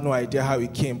just had no idea how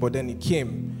it came, but then it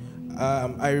came.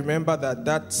 I remember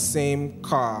that same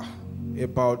car,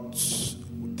 about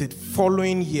the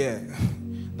following year,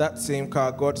 that same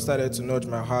car, God started to nudge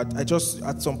my heart.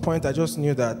 At some point, I just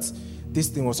knew that this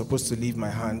thing was supposed to leave my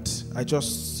hand. I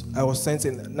was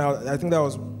sensing. Now, I think that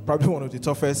was probably one of the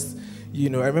toughest. I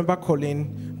remember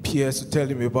calling PS to tell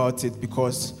him about it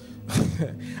because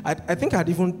I think I'd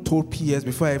even told PS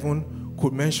before I even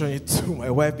could mention it to my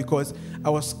wife, because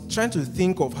I was trying to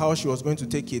think of how she was going to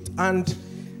take it. And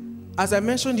as I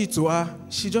mentioned it to her,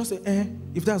 she just said,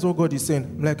 if that's what God is saying.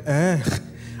 I'm like,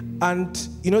 And,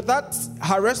 that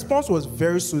her response was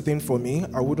very soothing for me,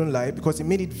 I wouldn't lie, because it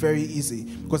made it very easy,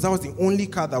 because that was the only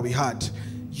car that we had,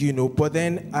 But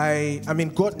then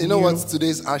God You know what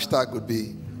today's hashtag would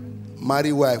be?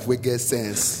 Marry wife, we get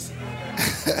sense.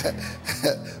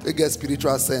 We get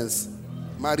spiritual sense.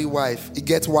 Marry wife, it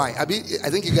gets why. I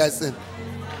think you guys said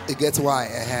it gets why.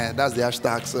 That's the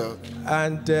hashtag. So.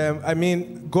 And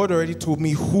God already told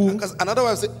me who. Because another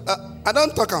wife said, I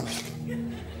don't talk him.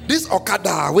 This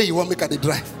Okada, where you want me to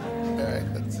drive.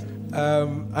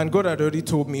 And God had already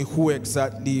told me who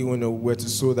exactly, where to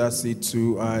sow that seed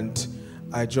to. And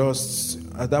I just,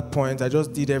 at that point, I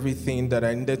just did everything that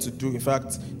I needed to do. In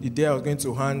fact, the day I was going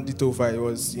to hand it over, it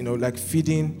was, like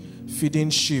feeding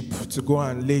sheep to go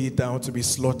and lay it down to be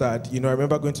slaughtered. I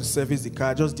remember going to service the car.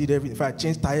 I just did everything. In fact, I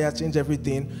changed tires, changed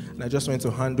everything. And I just went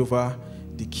to hand over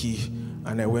the key.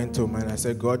 And I went home and I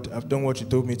said, God, I've done what you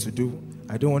told me to do.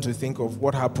 I don't want to think of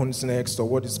what happens next or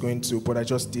what is going to, but I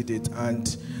just did it.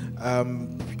 And I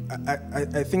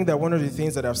think that one of the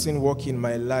things that I've seen work in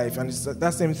my life, and it's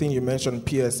that same thing you mentioned,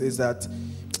 PS, is that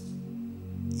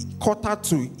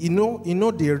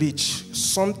Q2, they reach,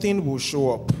 something will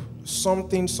show up.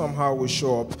 Something somehow will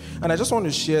show up. And I just want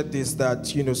to share this, that,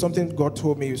 something God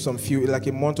told me like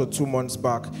a month or 2 months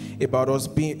back about us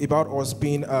being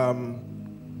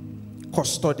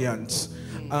custodians.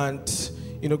 And,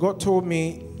 God told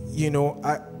me,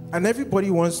 and everybody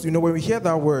wants, when we hear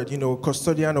that word,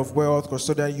 custodian of wealth,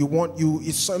 custodian,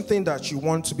 it's something that you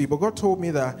want to be. But God told me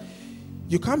that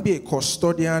you can't be a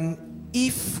custodian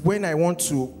if when I want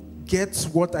to get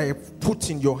what I put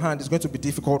in your hand, it's going to be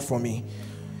difficult for me.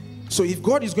 So if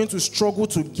God is going to struggle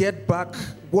to get back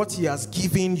what he has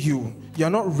given you,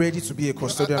 you're not ready to be a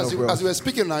custodian of wealth. As you were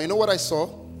speaking now, you know what I saw?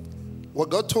 What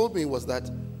God told me was that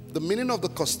the meaning of the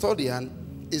custodian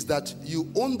is that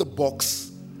you own the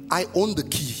box, I own the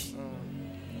key.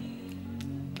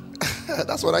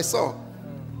 That's what I saw.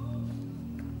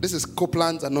 This is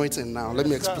Copeland's anointing now. Let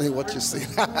me explain what you see.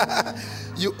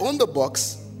 You own the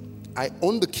box, I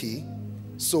own the key,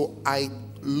 so I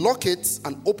lock it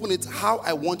and open it how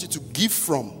I want you to give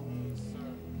from.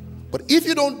 But if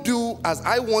you don't do as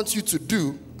I want you to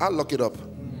do, I'll lock it up.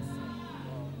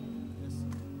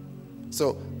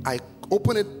 So I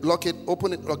open it, lock it,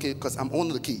 because I'm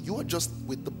owning the key. You are just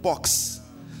with the box.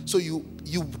 So you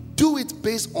do it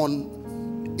based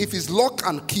on if it's lock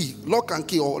and key,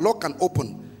 or lock and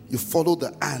open. You follow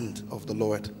the hand of the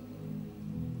Lord.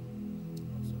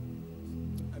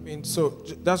 So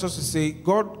that's just to say,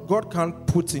 God can't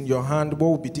put in your hand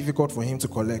what would be difficult for him to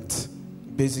collect,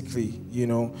 basically,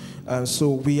 So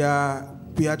we are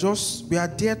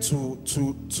there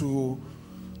to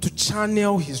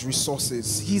channel his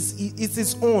resources. It's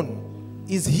his own.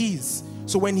 It's his.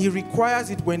 So when he requires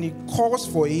it, when he calls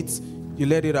for it, you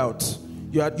let it out.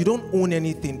 You don't own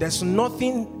anything. There's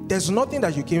nothing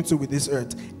that you came to with this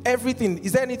earth. Everything.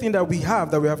 Is there anything that we have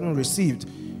that we haven't received?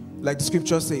 Like the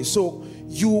scripture says. So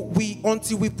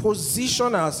until we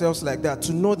position ourselves like that,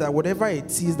 to know that whatever it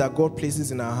is that God places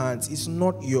in our hands, it's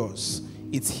not yours,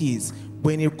 it's his.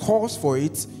 When he calls for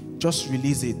it, just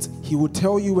release it. He will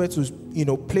tell you where to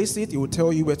place it. He will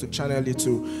tell you where to channel it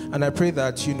to. And I pray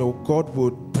that God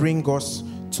would bring us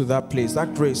to that place.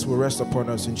 That grace will rest upon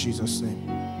us in Jesus' name.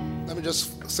 Let me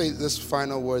just say this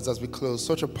final words as we close.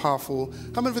 Such a powerful.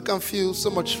 How many of you can feel so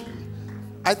much?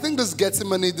 I think this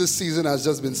Gethsemane this season has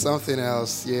just been something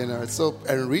else. You know, it's so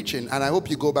enriching, and I hope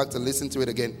you go back to listen to it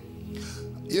again.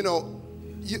 You know,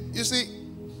 you see,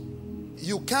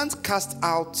 you can't cast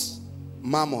out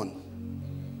mammon.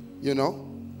 You know,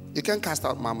 you can't cast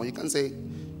out mammon. You can say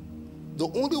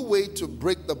the only way to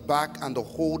break the back and the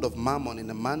hold of mammon in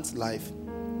a man's life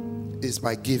is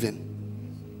by giving.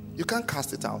 You can't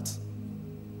cast it out.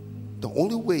 The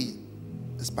only way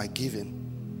is by giving.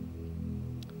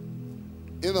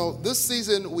 You know, this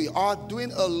season we are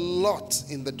doing a lot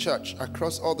in the church,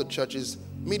 across all the churches.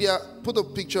 Media, put a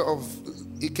picture of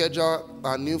Ikeja,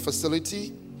 our new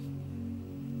facility.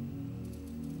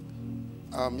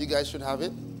 You guys should have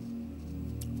it.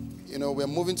 You know, we're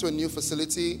moving to a new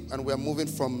facility, and we're moving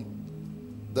from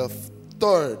the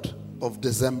 3rd of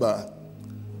December.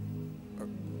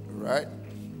 Right?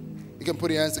 You can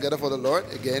put your hands together for the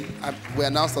Lord. Again, we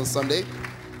announced on Sunday.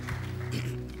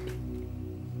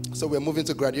 So we're moving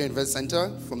to Graduate Event Center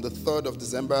from the 3rd of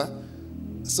December.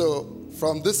 So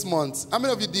from this month, how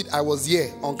many of you did I was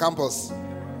here on campus?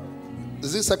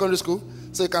 Is this secondary school?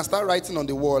 So you can start writing on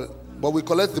the wall, but we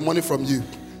collect the money from you.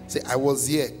 Say, I was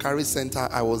here. Carry Center,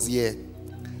 I was here.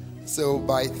 So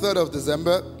by 3rd of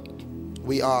December,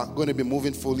 we are going to be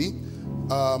moving fully.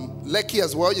 Lekki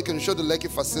as well. You can show the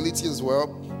Lekki facility as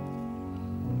well.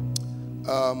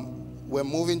 We're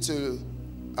moving to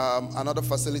another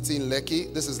facility in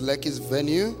Lekki. This is Lekki's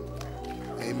venue.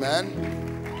 Amen.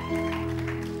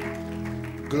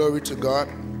 Glory to God.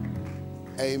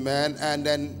 Amen. And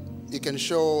then you can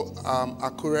show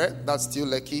Akure. That's still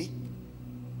Lekki.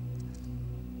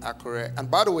 Akure.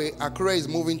 And by the way, Akure is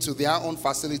moving to their own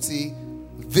facility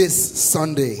this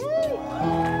Sunday.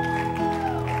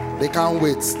 They can't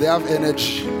wait. They have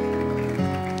energy.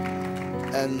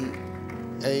 And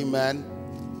amen.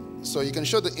 So you can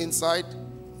show the inside.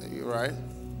 Right?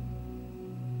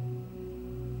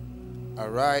 All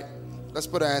right. Let's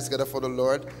put our hands together for the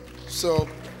Lord. So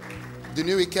the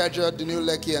new Ikeja, the new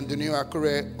Lekki, and the new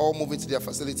Akure all moving to their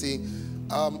facility.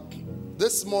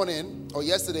 This morning or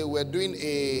yesterday, we're doing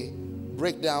a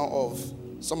breakdown of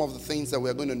some of the things that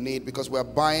we're going to need, because we're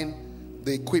buying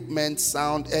the equipment,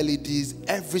 sound, LEDs,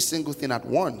 every single thing at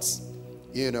once.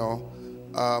 You know,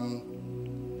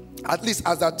 at least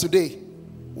as at today,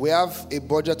 we have a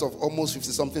budget of almost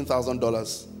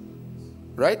 $50,000,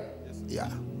 right?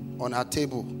 Yeah, on our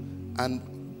table. And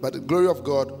by the glory of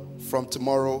God, from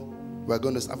tomorrow, we're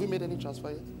going to... Have we made any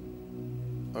transfer yet?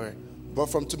 All right. But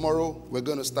from tomorrow, we're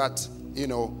going to start,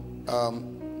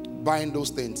 buying those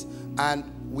things. And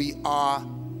we are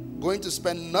going to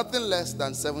spend nothing less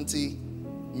than 70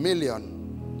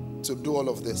 million to do all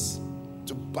of this,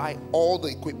 to buy all the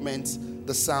equipment,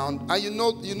 the sound. And you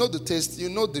know the taste, you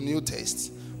know the new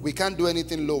tastes. We can't do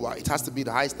anything lower. It has to be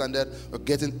the high standard. We're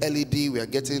getting LED. We are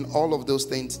getting all of those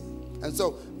things. And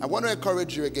so I want to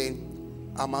encourage you again.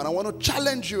 And I want to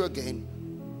challenge you again.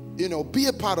 Be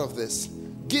a part of this.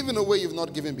 Give in a way you've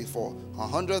not given before.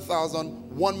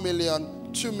 100,000, 1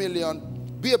 million, 2 million.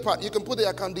 Be a part. You can put the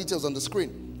account details on the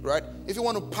screen, right? If you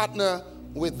want to partner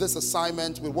with this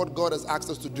assignment, with what God has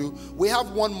asked us to do, we have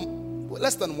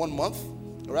less than 1 month,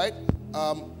 right?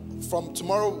 From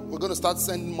tomorrow, we're going to start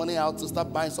sending money out to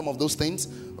start buying some of those things,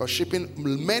 or shipping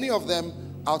many of them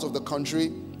out of the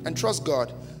country. And trust God.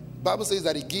 The Bible says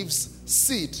that He gives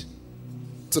seed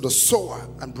to the sower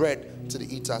and bread to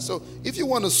the eater. So if you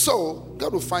want to sow,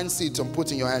 God will find seed to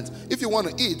put in your hands. If you want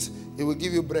to eat, He will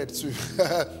give you bread to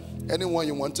anyone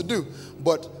you want to do.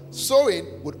 But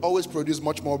sowing would always produce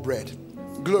much more bread.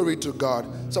 Glory to God.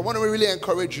 So I want to really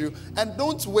encourage you. And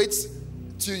don't wait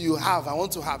till you have. I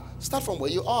want to have. Start from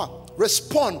where you are.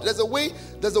 Respond. There's a way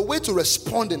to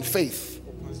respond in faith.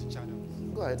 Opens the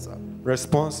channels. Go ahead, sir.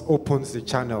 Response opens the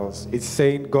channels. It's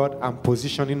saying, God, I'm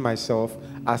positioning myself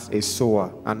as a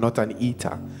sower and not an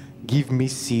eater. Give me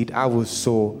seed, I will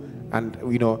sow. And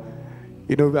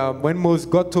when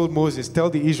God told Moses,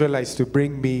 tell the Israelites to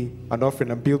bring me an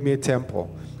offering and build me a temple.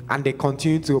 And they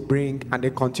continue to bring, and they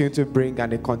continue to bring,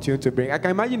 and they continue to bring. I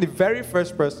can imagine the very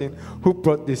first person who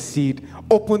brought the seed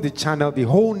opened the channel, the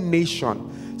whole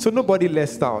nation. So nobody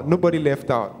left out. Nobody left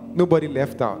out. Nobody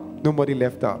left out. Nobody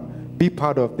left out. Be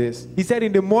part of this. He said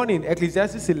in the morning,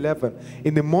 Ecclesiastes 11,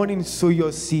 in the morning sow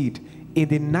your seed. In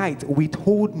the night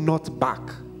withhold not back.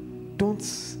 Don't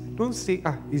say,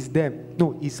 it's them.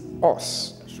 No, it's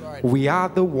us. That's right. We are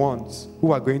the ones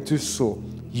who are going to sow.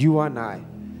 You and I.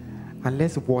 And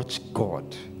let's watch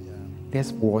God. Yeah.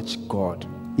 Let's watch God.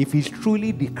 If He's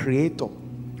truly the creator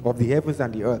of the heavens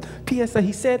and the earth. P.S.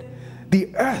 He said,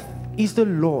 the earth is the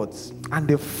Lord's, and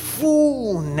the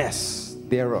fullness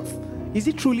thereof. Is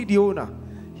he truly the owner?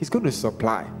 He's going to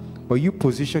supply. But you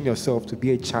position yourself to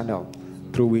be a channel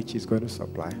through which he's going to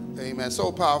supply. Amen.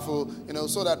 So powerful,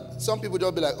 so that some people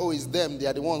just be like, oh, it's them. They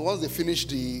are the ones. Once they finish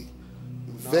the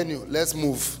venue, let's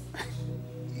move.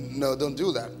 No, don't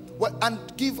do that. And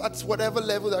give at whatever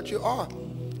level that you are.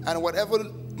 And whatever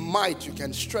might you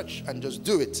can stretch and just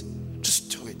do it.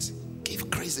 Just do it. Give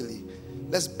crazily.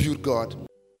 Let's build God.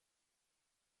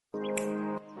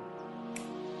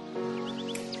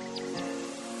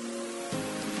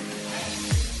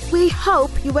 We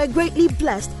hope you were greatly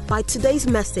blessed by today's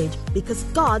message, because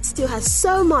God still has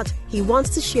so much He wants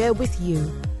to share with you.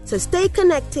 So stay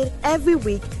connected every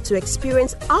week to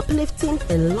experience uplifting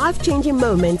and life-changing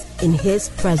moments in His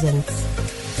presence.